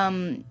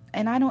 and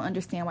I don't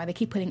understand why they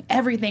keep putting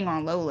everything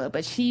on Lola,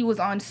 but she was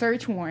on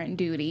search warrant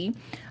duty,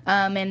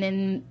 and an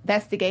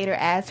investigator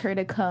asked her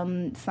to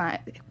come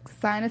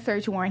sign a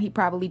search warrant. He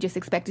probably just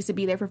expected to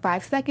be there for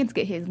 5 seconds,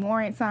 get his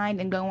warrant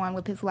signed, and go on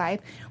with his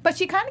life. But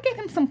she kind of gave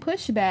him some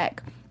pushback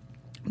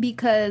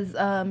because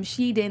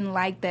she didn't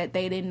like that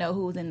they didn't know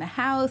who was in the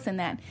house and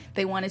that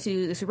they wanted to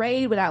do this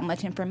raid without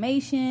much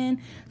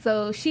information.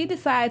 So she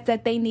decides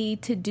that they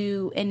need to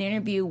do an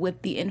interview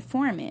with the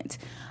informant.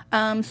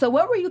 So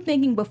what were you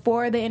thinking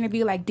before the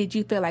interview? Like, did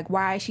you feel like,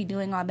 why is she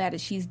doing all that?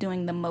 Is she's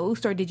doing the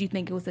most? Or did you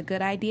think it was a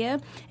good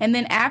idea? And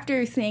then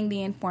after seeing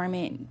the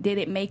informant, did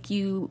it make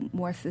you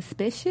more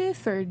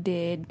suspicious? Or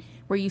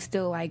were you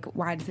still like,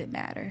 why does it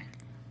matter?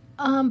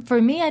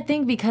 For me, I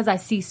think because I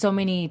see so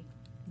many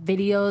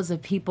videos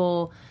of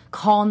people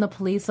calling the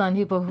police on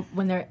people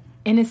when they're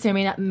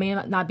innocent, may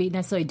not be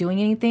necessarily doing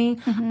anything.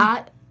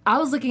 I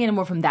was looking at it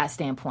more from that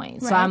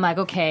standpoint. So I'm like,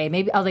 okay,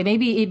 maybe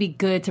it'd be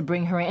good to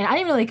bring her in. And I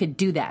didn't know they could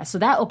do that. So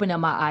that opened up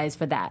my eyes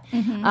for that.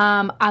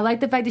 I like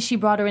the fact that she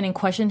brought her in and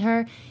questioned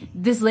her.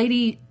 This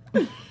lady,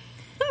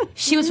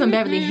 she was from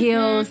Beverly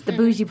Hills, the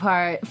bougie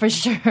part for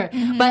sure.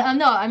 But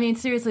no, I mean,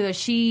 seriously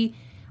though,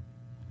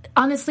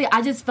 honestly,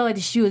 I just felt like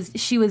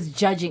she was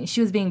judging.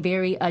 She was being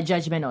very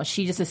judgmental.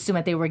 She just assumed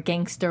that they were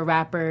gangster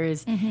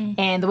rappers.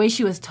 And the way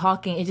she was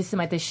talking, it just seemed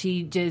like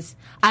that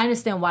I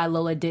understand why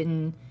Lola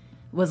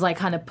was like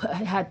kind of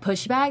had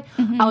pushback.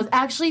 I was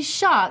actually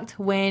shocked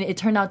when it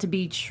turned out to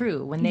be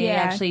true, when they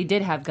actually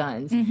did have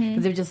guns.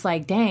 Because they were just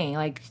like, dang,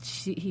 like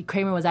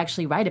Kramer was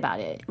actually right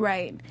about it.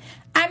 Right.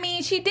 I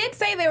mean, she did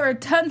say there were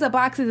tons of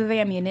boxes of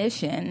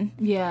ammunition.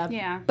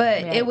 Yeah. But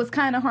it was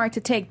kind of hard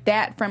to take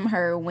that from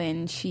her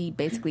when she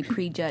basically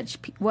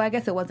prejudged. Well, I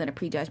guess it wasn't a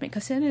prejudgment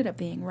because she ended up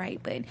being right.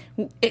 But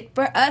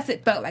for us,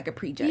 it felt like a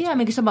prejudgment. Yeah, I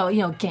mean, you're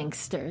talking about,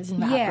 gangsters and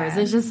rappers.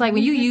 It's just like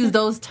when you use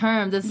those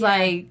terms, it's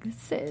like,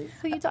 sis,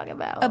 who are you talking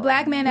about? A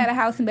black man at a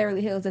house in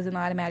Beverly Hills doesn't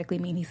automatically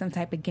mean he's some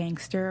type of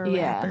gangster or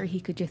rapper. He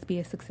could just be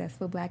a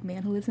successful black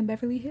man who lives in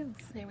Beverly Hills.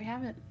 There we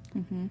have it.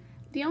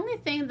 The only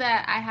thing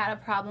that I had a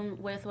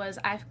problem with was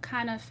I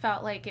kind of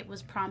felt like it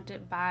was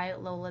prompted by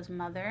Lola's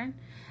mother.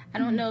 I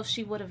don't know if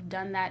she would have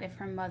done that if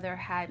her mother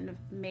hadn't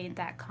made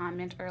that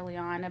comment early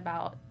on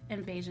about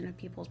invasion of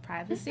people's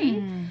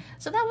privacy.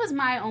 So that was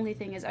my only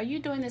thing is, are you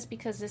doing this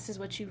because this is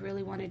what you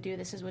really want to do?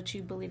 This is what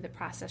you believe the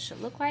process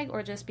should look like?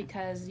 Or just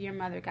because your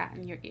mother got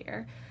in your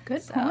ear?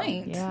 Good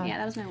point. Yeah,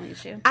 that was my only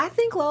issue. I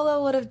think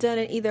Lola would have done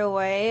it either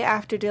way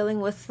after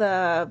dealing with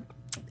the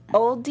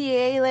old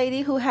DA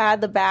lady who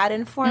had the bad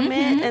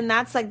informant, and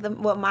that's like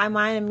what my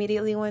mind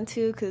immediately went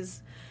to,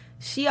 because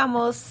she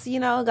almost,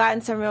 got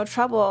in some real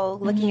trouble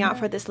looking out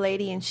for this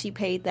lady, and she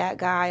paid that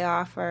guy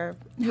off, or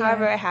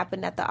however it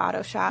happened at the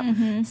auto shop.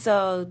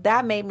 So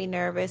that made me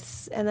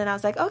nervous. And then I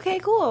was like, okay,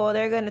 cool. Well,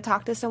 they're going to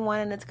talk to someone,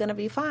 and it's going to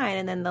be fine.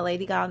 And then the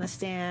lady got on the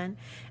stand.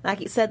 And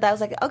like you said, I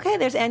was like, okay,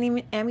 there's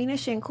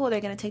ammunition. Cool.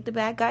 They're going to take the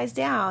bad guys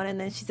down. And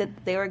then she said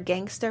they were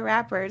gangster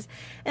rappers.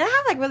 And I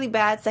have like really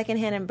bad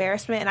secondhand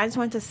embarrassment. And I just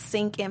wanted to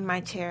sink in my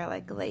chair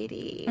like,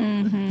 lady,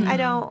 we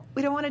don't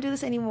want to do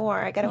this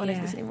anymore. Like, I don't want to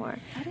do this anymore.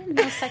 I didn't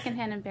know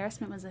secondhand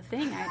embarrassment was a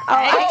thing.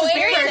 I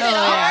experienced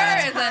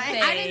it.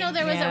 I didn't know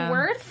there was a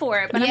word for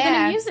it, but I'm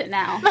going to use it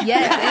now.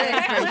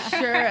 Yes, it is for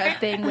sure a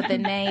thing with the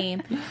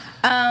name.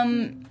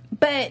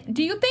 But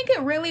do you think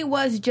it really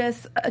was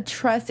just a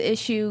trust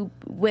issue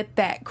with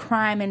that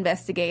crime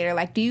investigator.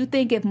 Like, do you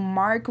think if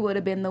Mark would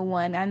have been the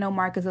one, I know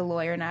Mark is a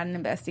lawyer, not an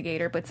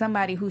investigator, but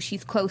somebody who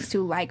she's close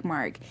to like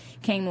Mark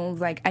came and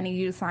was like, I need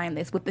you to sign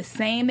this with the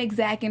same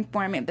exact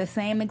informant, the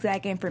same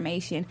exact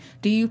information,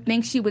 do you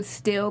think she would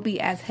still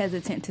be as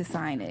hesitant to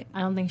sign it?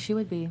 I don't think she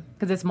would be,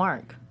 because it's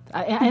Mark.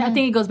 I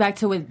think it goes back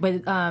to with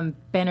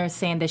Benner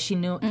saying that she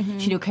knew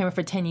Kramer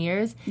for 10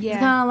 years. Yeah. It's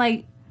kind of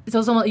like, so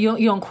it's almost, you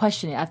don't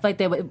question it. I feel like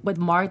that with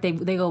Mark, they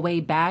go way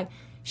back.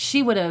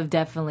 She would have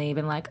definitely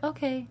been like,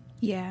 okay.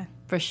 Yeah.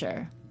 For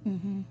sure.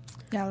 Mm-hmm.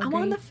 Y'all I'm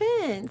agree? on the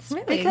fence.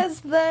 Really?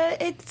 Because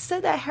it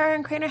said that her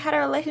and Kramer had a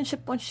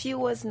relationship when she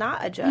was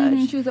not a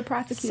judge. She was a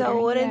prosecutor.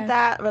 So wouldn't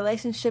that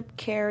relationship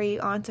carry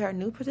on to her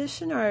new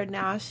position, or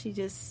now she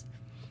just,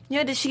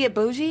 did she get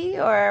bougie,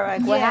 or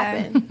like what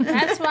happened?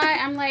 That's why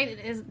I'm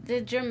like,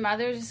 did your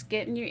mother just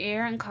get in your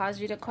ear and cause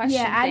you to question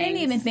things? I didn't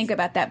even think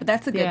about that, but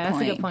that's a good point.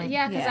 That's a good point.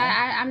 Yeah, because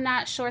I'm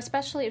not sure,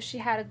 especially if she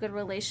had a good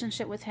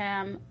relationship with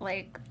him.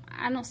 Like,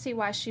 I don't see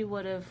why she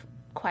would have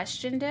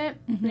questioned it,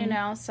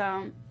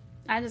 so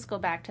I just go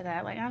back to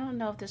that. Like, I don't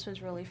know if this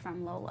was really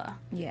from Lola.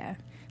 Yeah.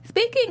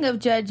 Speaking of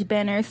Judge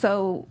Benner,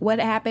 so what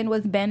happened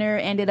was Benner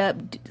ended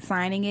up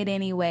signing it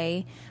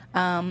anyway.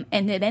 And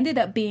it ended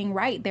up being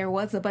right. There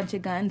was a bunch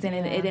of guns, and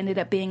it ended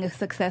up being a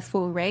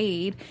successful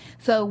raid.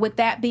 So with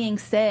that being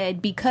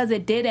said, because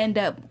it did end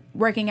up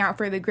working out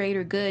for the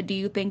greater good, do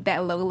you think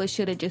that Lola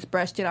should have just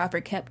brushed it off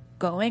or kept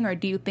going? Or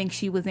do you think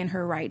she was in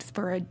her rights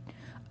for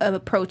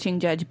approaching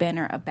Judge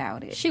Benner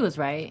about it? She was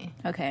right.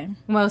 Okay.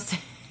 Most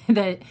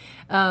that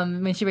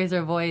when she raised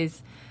her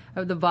voice,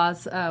 the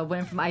boss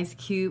went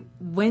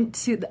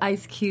to the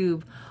Ice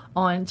Cube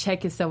on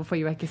check yourself before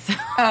you wreck yourself.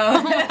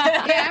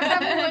 I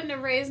probably wouldn't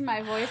have raised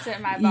my voice at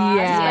my boss,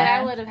 but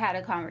I would have had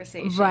a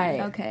conversation.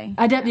 Right. Okay.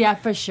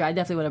 For sure. I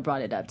definitely would have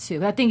brought it up too.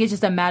 But I think it's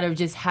just a matter of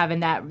just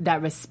having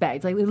that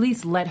respect. Like, at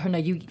least let her know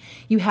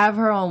you have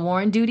her on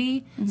warrant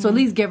duty, so at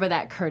least give her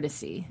that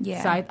courtesy.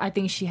 Yeah. So I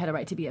think she had a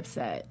right to be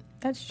upset.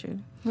 That's true.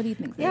 What do you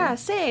think, Sarah? Yeah,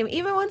 same.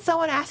 Even when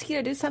someone asks you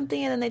to do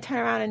something and then they turn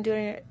around and do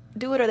it,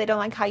 or they don't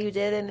like how you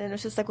did it, and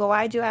it's just like, well,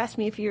 why'd you ask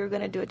me if you were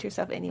going to do it to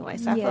yourself anyway?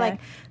 So I feel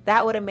like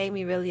that would have made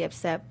me really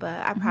upset,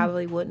 but I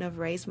probably wouldn't have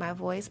raised my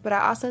voice. But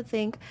I also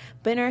think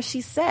Benner,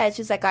 she's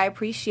like, I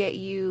appreciate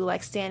you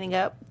like standing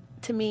up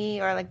to me,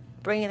 or like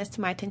bringing this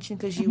to my attention,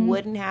 because you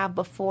wouldn't have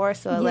before.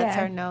 So it lets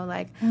her know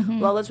like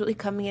Lola's really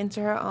coming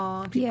into her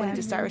own. People need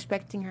to start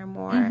respecting her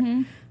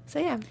more. So,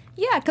 yeah.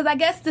 Yeah, because I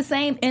guess the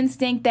same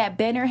instinct that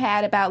Benner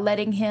had about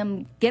letting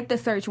him get the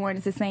search warrant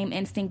is the same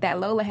instinct that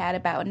Lola had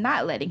about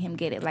not letting him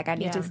get it. Like, I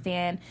need to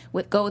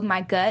go with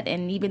my gut,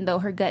 and even though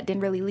her gut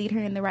didn't really lead her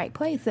in the right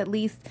place, at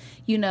least,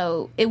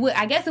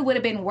 I guess it would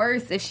have been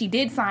worse if she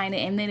did sign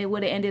it, and then it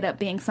would have ended up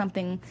being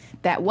something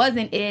that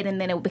wasn't it,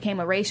 and then it became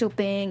a racial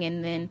thing,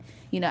 and then,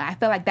 I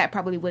feel like that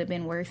probably would have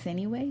been worse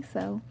anyway,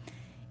 so...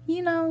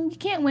 you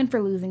can't win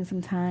for losing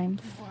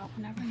sometimes. Well,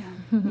 never know.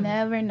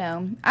 Never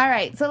know. All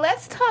right, so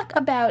let's talk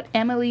about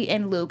Emily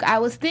and Luke. I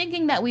was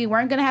thinking that we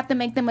weren't going to have to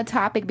make them a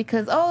topic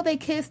because, they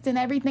kissed and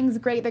everything's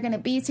great. They're going to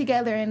be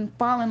together and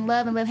fall in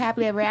love and live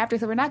happily ever after,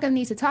 so we're not going to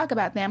need to talk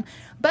about them.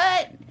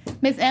 But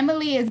Miss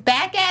Emily is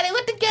back at it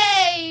with the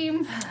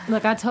game.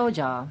 Look, I told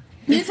y'all.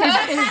 It's so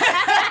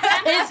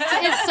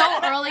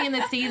early in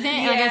the season,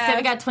 and like I said,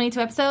 we got 22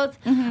 episodes.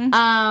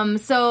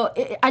 So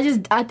I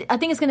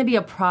think it's going to to be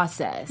a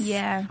process.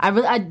 Yeah, I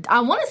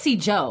want to see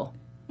Joe.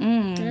 So,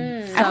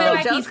 I feel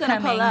like Joe's going to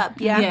pull up.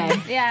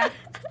 Yeah,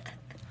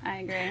 I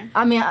agree.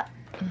 I mean,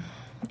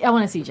 I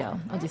want to see Joe.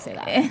 I'll just say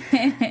that.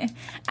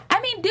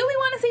 I mean, do we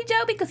want to see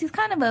Joe? Because he's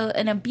kind of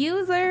an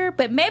abuser,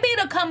 but maybe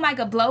it'll come like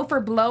a blow for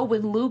blow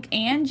with Luke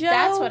and Joe.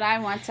 That's what I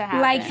want to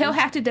happen. Like, he'll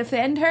have to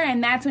defend her,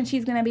 and that's when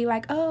she's going to be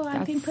like,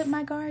 I can put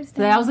my guards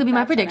down. That was going to be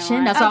my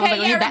prediction. That's why I was like,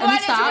 let me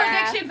stop.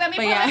 predictions. Let me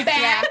pull it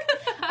back.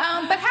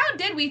 But how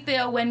did we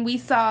feel when we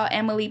saw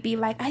Emily be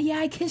like,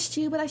 I kissed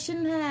you, but I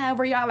shouldn't have?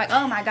 Were y'all like,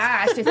 oh my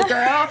gosh, this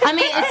girl? I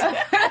mean,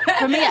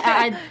 for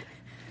me,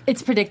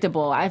 it's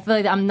predictable. I feel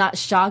like I'm not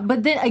shocked.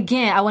 But then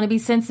again, I want to be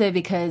sensitive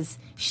because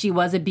she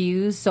was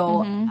abused.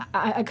 So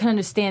I can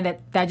understand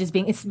that just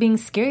being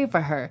scary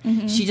for her.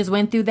 She just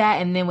went through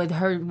that. And then with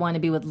her wanting to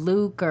be with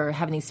Luke or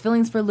having these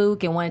feelings for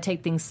Luke and want to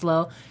take things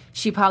slow,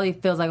 she probably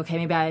feels like, okay,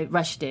 maybe I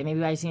rushed it.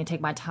 Maybe I just need to take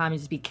my time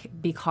and just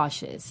be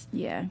cautious.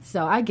 Yeah.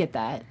 So I get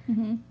that.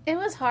 It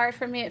was hard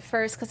for me at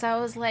first because I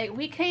was like,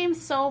 we came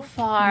so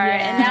far,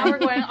 and now we're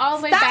going all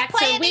the way back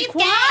to week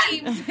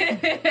one.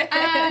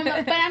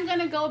 But I'm going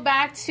to go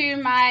back to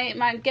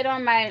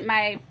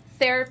my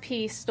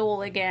therapy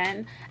stool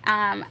again.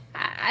 I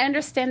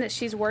understand that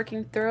she's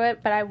working through it,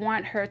 but I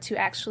want her to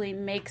actually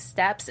make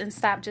steps and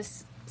stop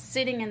just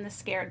sitting in the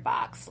scared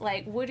box.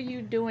 Like, what are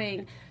you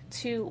doing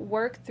to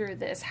work through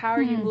this? How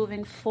are you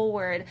moving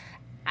forward?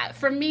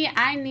 For me,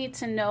 I need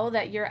to know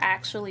that you're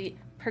actually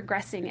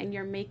progressing and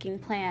you're making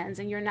plans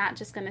and you're not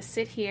just going to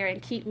sit here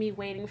and keep me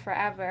waiting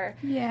forever.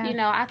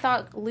 Yeah. I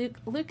thought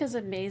Luke is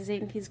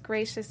amazing. He's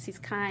gracious. He's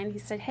kind. He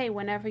said, hey,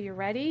 whenever you're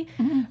ready.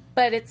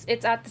 But it's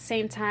at the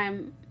same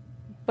time,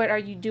 but are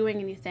you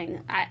doing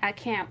anything? I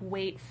can't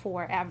wait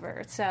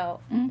forever. So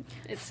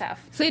it's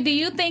tough. So do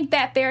you think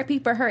that therapy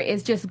for her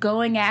is just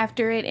going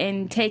after it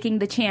and taking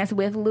the chance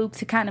with Luke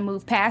to kind of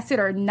move past it,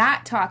 or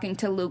not talking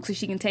to Luke so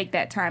she can take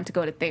that time to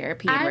go to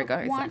therapy and work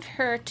on herself? I want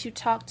her to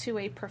talk to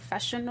a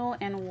professional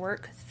and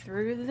work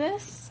through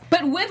this.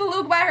 But with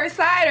Luke by her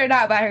side or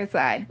not by her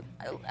side?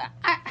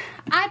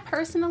 I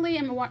personally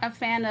am a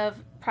fan of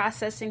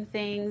processing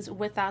things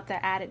without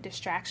the added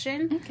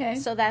distraction. Okay.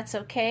 So that's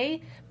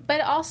okay. But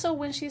also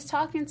when she's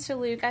talking to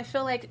Luke, I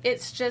feel like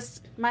it's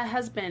just my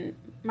husband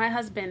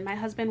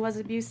was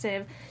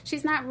abusive.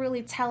 She's not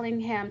really telling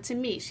him, to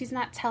me, she's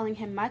not telling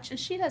him much, and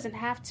she doesn't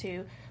have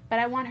to. But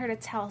I want her to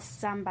tell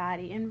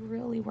somebody and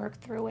really work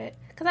through it.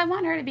 Because I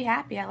want her to be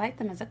happy. I like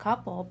them as a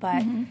couple,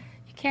 but you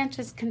can't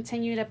just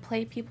continue to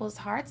play people's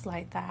hearts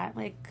like that.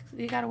 Like,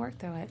 you got to work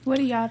through it. What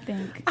do y'all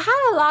think? I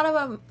had a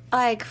lot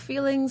of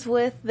feelings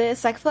with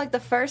this. I feel like the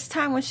first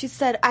time when she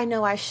said, "I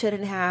know I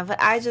shouldn't have,"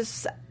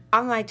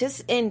 I'm like,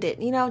 just end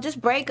it.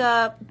 Just break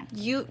up.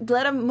 You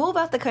let him move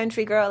out the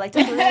country, girl. Like,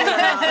 just leave it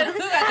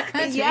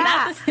alone. Yeah,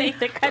 Not to stay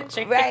the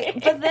country.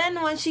 right. But then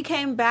when she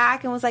came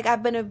back and was like,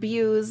 "I've been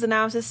abused," and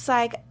I was just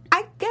like,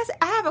 I guess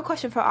I have a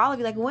question for all of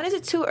you. Like, when is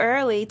it too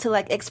early to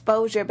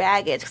expose your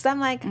baggage? Because I'm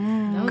like,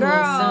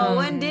 girl,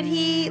 when did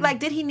he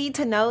need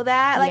to know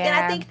that? Like, and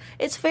I think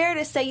it's fair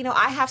to say,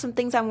 I have some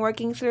things I'm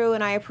working through,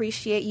 and I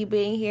appreciate you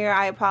being here.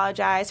 I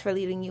apologize for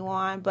leading you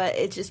on, but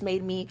it just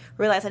made me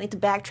realize I need to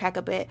backtrack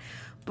a bit.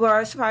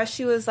 But as far as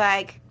she was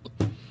like,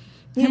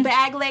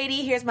 bag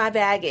lady, here's my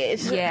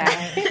baggage. Yeah,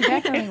 it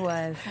definitely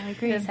was. I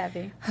agree. It's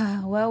heavy.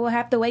 Well, we'll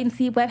have to wait and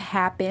see what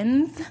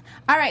happens.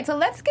 All right, so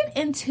let's get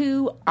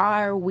into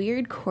our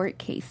weird court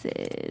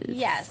cases.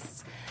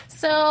 Yes.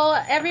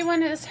 So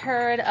everyone has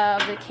heard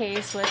of the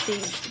case with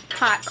the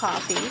hot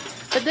coffee,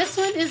 but this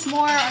one is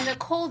more on the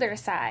colder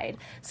side.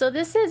 So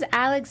this is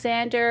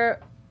Alexander,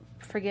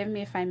 forgive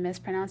me if I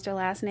mispronounced her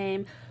last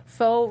name,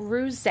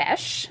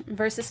 Foruzesh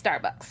versus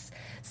Starbucks.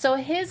 So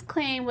his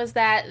claim was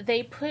that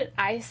they put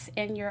ice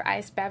in your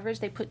iced beverage.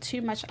 They put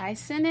too much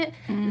ice in it,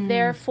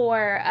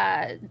 therefore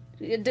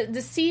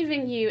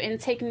deceiving you and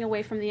taking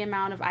away from the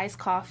amount of iced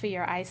coffee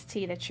or iced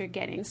tea that you're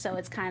getting. So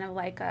it's kind of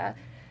like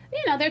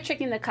they're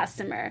tricking the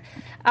customer.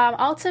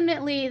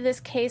 Ultimately, this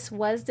case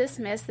was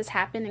dismissed. This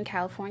happened in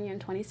California in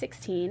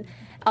 2016.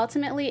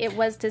 Ultimately, it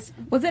was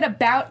Was it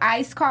about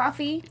iced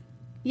coffee?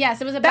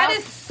 Yes, it was about... That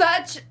is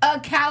such a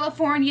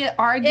California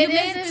argument.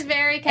 It is a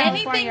very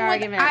California argument.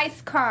 Anything with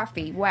iced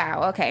coffee.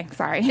 Wow, okay,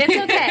 sorry. It's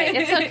okay,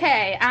 it's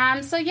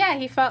okay. So yeah,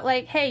 he felt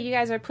like, hey, you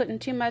guys are putting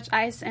too much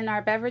ice in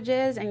our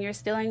beverages and you're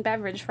stealing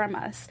beverage from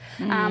us.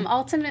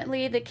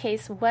 Ultimately, the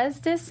case was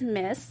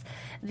dismissed.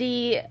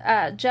 The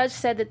judge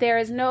said that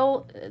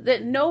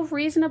that no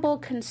reasonable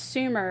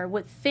consumer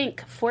would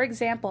think, for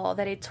example,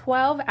 that a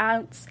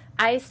 12-ounce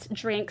iced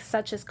drink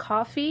such as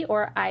coffee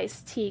or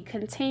iced tea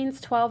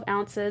contains 12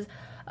 ounces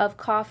of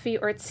coffee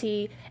or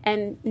tea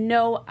and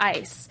no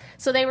ice.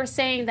 So they were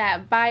saying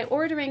that by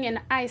ordering an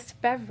iced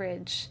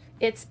beverage,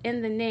 it's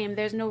in the name.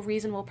 There's no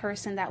reasonable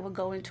person that would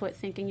go into it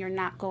thinking you're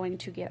not going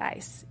to get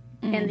ice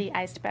in the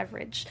iced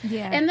beverage.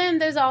 Yeah. And then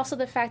there's also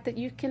the fact that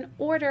you can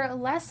order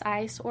less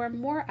ice or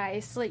more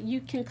ice. Like,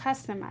 you can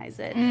customize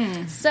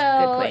it.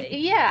 So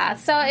yeah,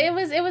 so it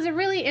was a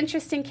really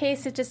interesting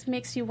case. It just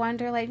makes you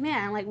wonder, like,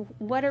 man, like,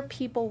 what are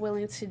people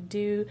willing to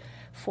do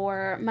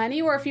for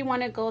money? Or if you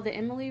want to go the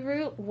Emily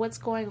route, what's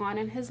going on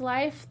in his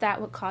life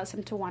that would cause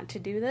him to want to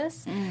do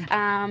this?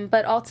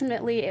 But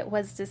ultimately, it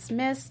was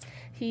dismissed.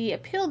 He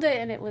appealed it,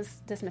 and it was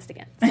dismissed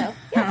again. So,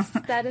 yes,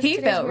 that is he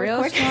today's felt real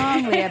report.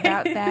 strongly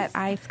about that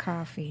iced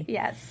coffee.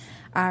 Yes.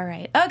 All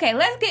right. Okay,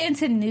 let's get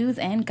into news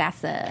and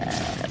gossip.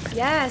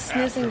 Yes,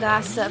 news and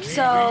gossip.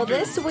 So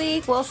this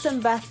week, Wilson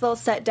Bethel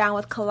sat down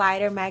with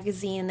Collider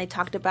magazine and they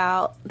talked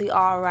about the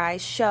All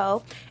Rise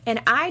show.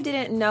 And I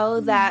didn't know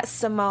that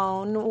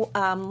Simone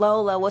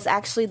Lola was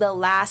actually the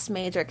last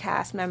major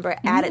cast member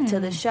added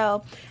to the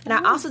show. And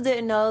I also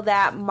didn't know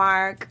that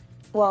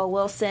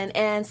Wilson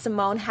and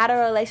Simone had a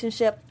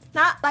relationship.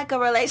 Not like a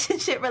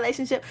relationship,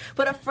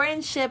 but a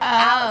friendship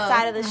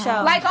outside of the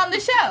show. Like on the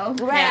show.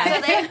 Right.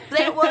 Yeah.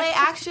 So they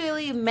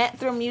actually met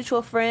through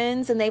mutual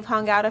friends, and they've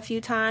hung out a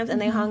few times, and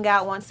they hung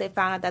out once they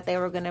found out that they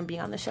were going to be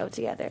on the show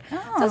together. So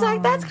I was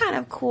like, that's kind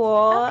of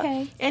cool.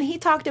 Okay. And he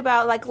talked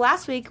about, like,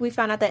 last week we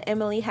found out that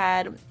Emily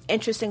had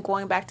interest in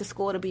going back to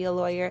school to be a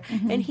lawyer,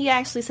 and he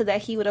actually said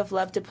that he would have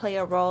loved to play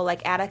a role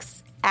like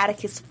Atticus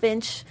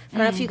Finch. I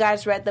don't know if you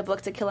guys read the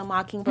book To Kill a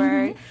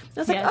Mockingbird. I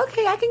was like,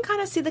 okay, I can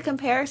kind of see the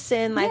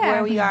comparison, like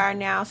where we are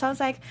now. So I was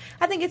like,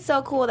 I think it's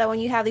so cool that when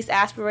you have these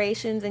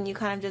aspirations and you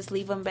kind of just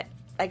leave them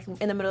like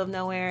in the middle of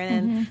nowhere and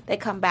then they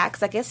come back.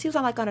 Because I guess he was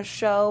on a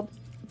show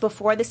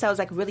before this that was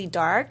like really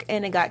dark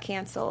and it got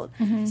canceled.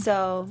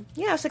 So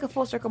yeah, it's like a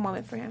full circle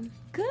moment for him.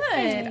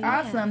 Good,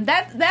 awesome.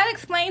 That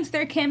explains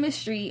their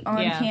chemistry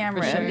on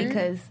camera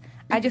because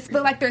I just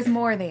feel like there's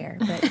more there,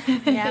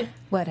 but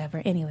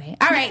whatever. Anyway,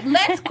 all right,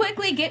 let's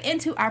quickly get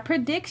into our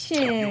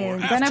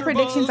predictions. I know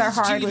predictions are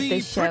hard with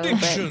this show,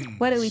 but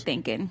what are we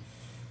thinking?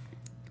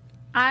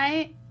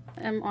 I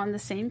am on the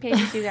same page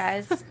as you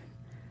guys.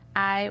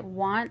 I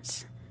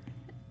want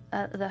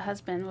the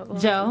husband, what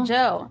was Joe. it?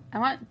 Joe. I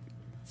want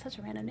such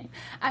a random name.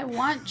 I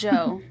want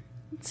Joe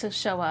to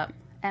show up,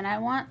 and I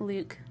want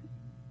Luke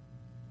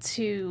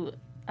to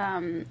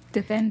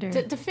Defender.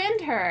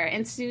 defend her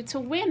and to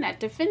win at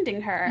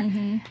defending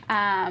her,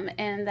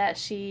 and that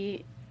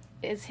she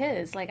is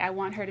his. Like, I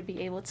want her to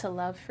be able to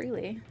love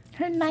freely.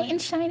 Her knight in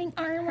shining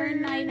armor. Her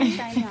knight in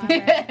shining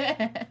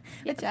armor.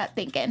 Good job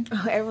thinking.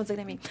 Oh, everyone's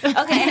looking at me.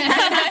 Okay.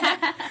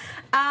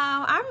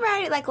 I'm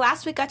ready. Like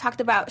last week, I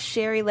talked about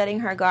Sherry letting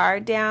her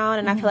guard down,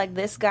 and I feel like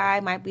this guy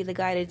might be the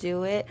guy to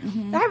do it.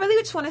 But I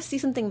really just want to see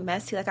something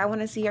messy. Like I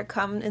want to see her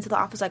come into the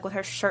office like with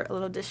her shirt a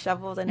little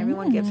disheveled, and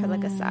everyone gives her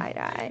like a side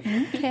eye.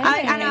 Okay.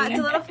 I know it's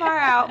a little far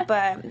out,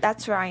 but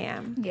that's where I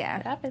am.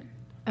 Yeah. Happen.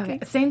 Okay.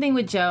 Same thing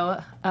with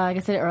Joe, like I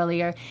said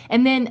earlier.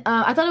 And then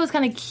I thought it was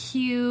kind of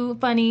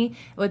cute, funny,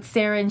 with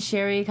Sarah and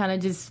Sherry kind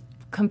of just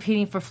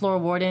competing for floor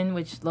warden,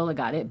 which Lola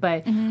got it.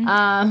 But but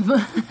I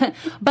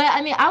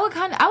mean, I would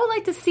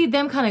like to see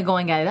them kind of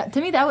going at it.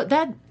 To me,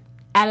 that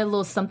added a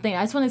little something.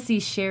 I just want to see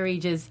Sherry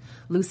just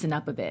loosen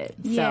up a bit.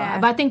 Yeah.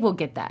 So, but I think we'll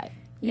get that.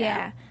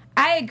 Yeah.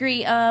 I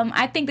agree.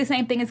 I think the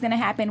same thing is going to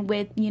happen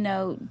with,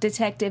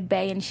 Detective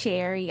Bay and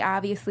Sherry,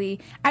 obviously.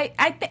 I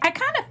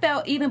kind of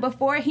felt, even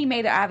before he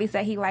made it obvious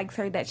that he likes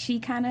her, that she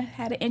kind of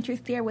had an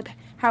interest there with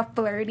how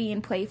flirty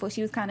and playful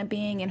she was kind of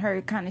being and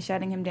her kind of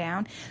shutting him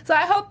down. So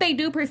I hope they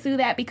do pursue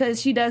that because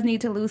she does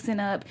need to loosen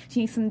up. She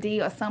needs some D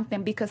or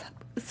something because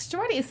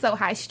Shorty is so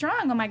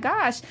high-strung. Oh, my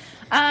gosh.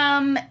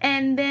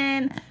 And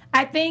then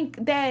I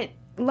think that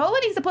Lola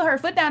needs to put her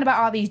foot down about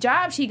all these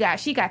jobs she got.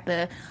 She got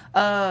the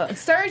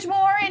surge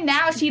warrant,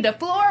 now she the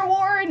floor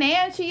warrant,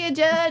 and she a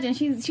judge, and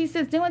she's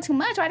just doing too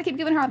much. Why do I keep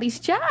giving her all these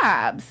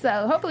jobs?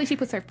 So hopefully she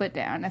puts her foot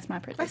down. That's my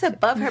prediction. That's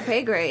above her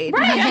pay grade.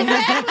 Right,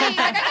 exactly. Like,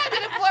 I gotta do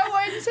the floor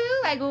warden too.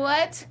 Like,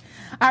 what?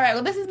 All right,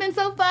 well, this has been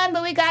so fun,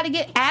 but we gotta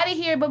get out of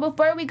here. But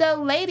before we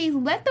go, ladies,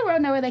 let the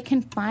world know where they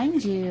can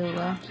find you.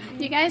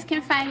 You guys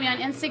can find me on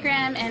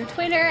Instagram and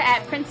Twitter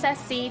at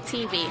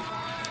PrincessCTV.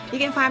 You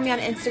can find me on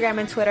Instagram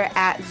and Twitter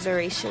at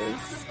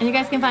Zuricious. And you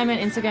guys can find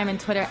me on Instagram and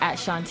Twitter at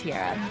Sean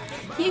Tierra.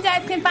 You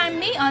guys can find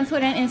me on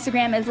Twitter and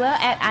Instagram as well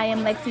at I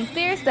am Lexi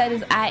Fierce. That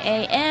is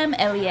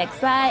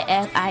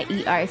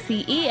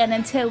IamLexiFierce. And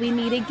until we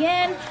meet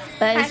again,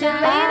 buzz you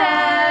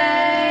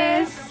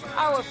later.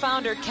 Our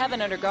founder, Kevin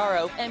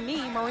Undergaro, and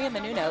me, Maria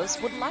Menounos,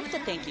 would like to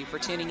thank you for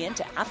tuning in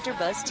to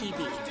AfterBuzz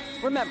TV.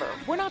 Remember,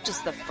 we're not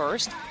just the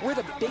first, we're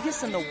the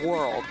biggest in the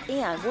world,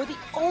 and we're the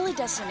only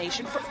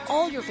destination for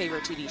all your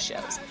favorite TV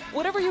shows.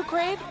 Whatever you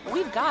crave,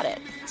 we've got it.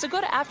 So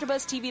go to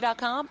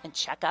AfterBuzzTV.com and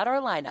check out our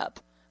lineup.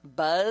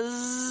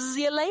 Buzz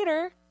you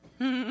later.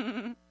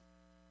 The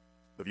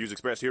views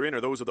expressed herein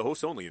are those of the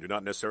hosts only and do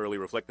not necessarily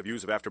reflect the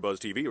views of AfterBuzz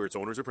TV or its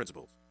owners or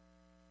principals.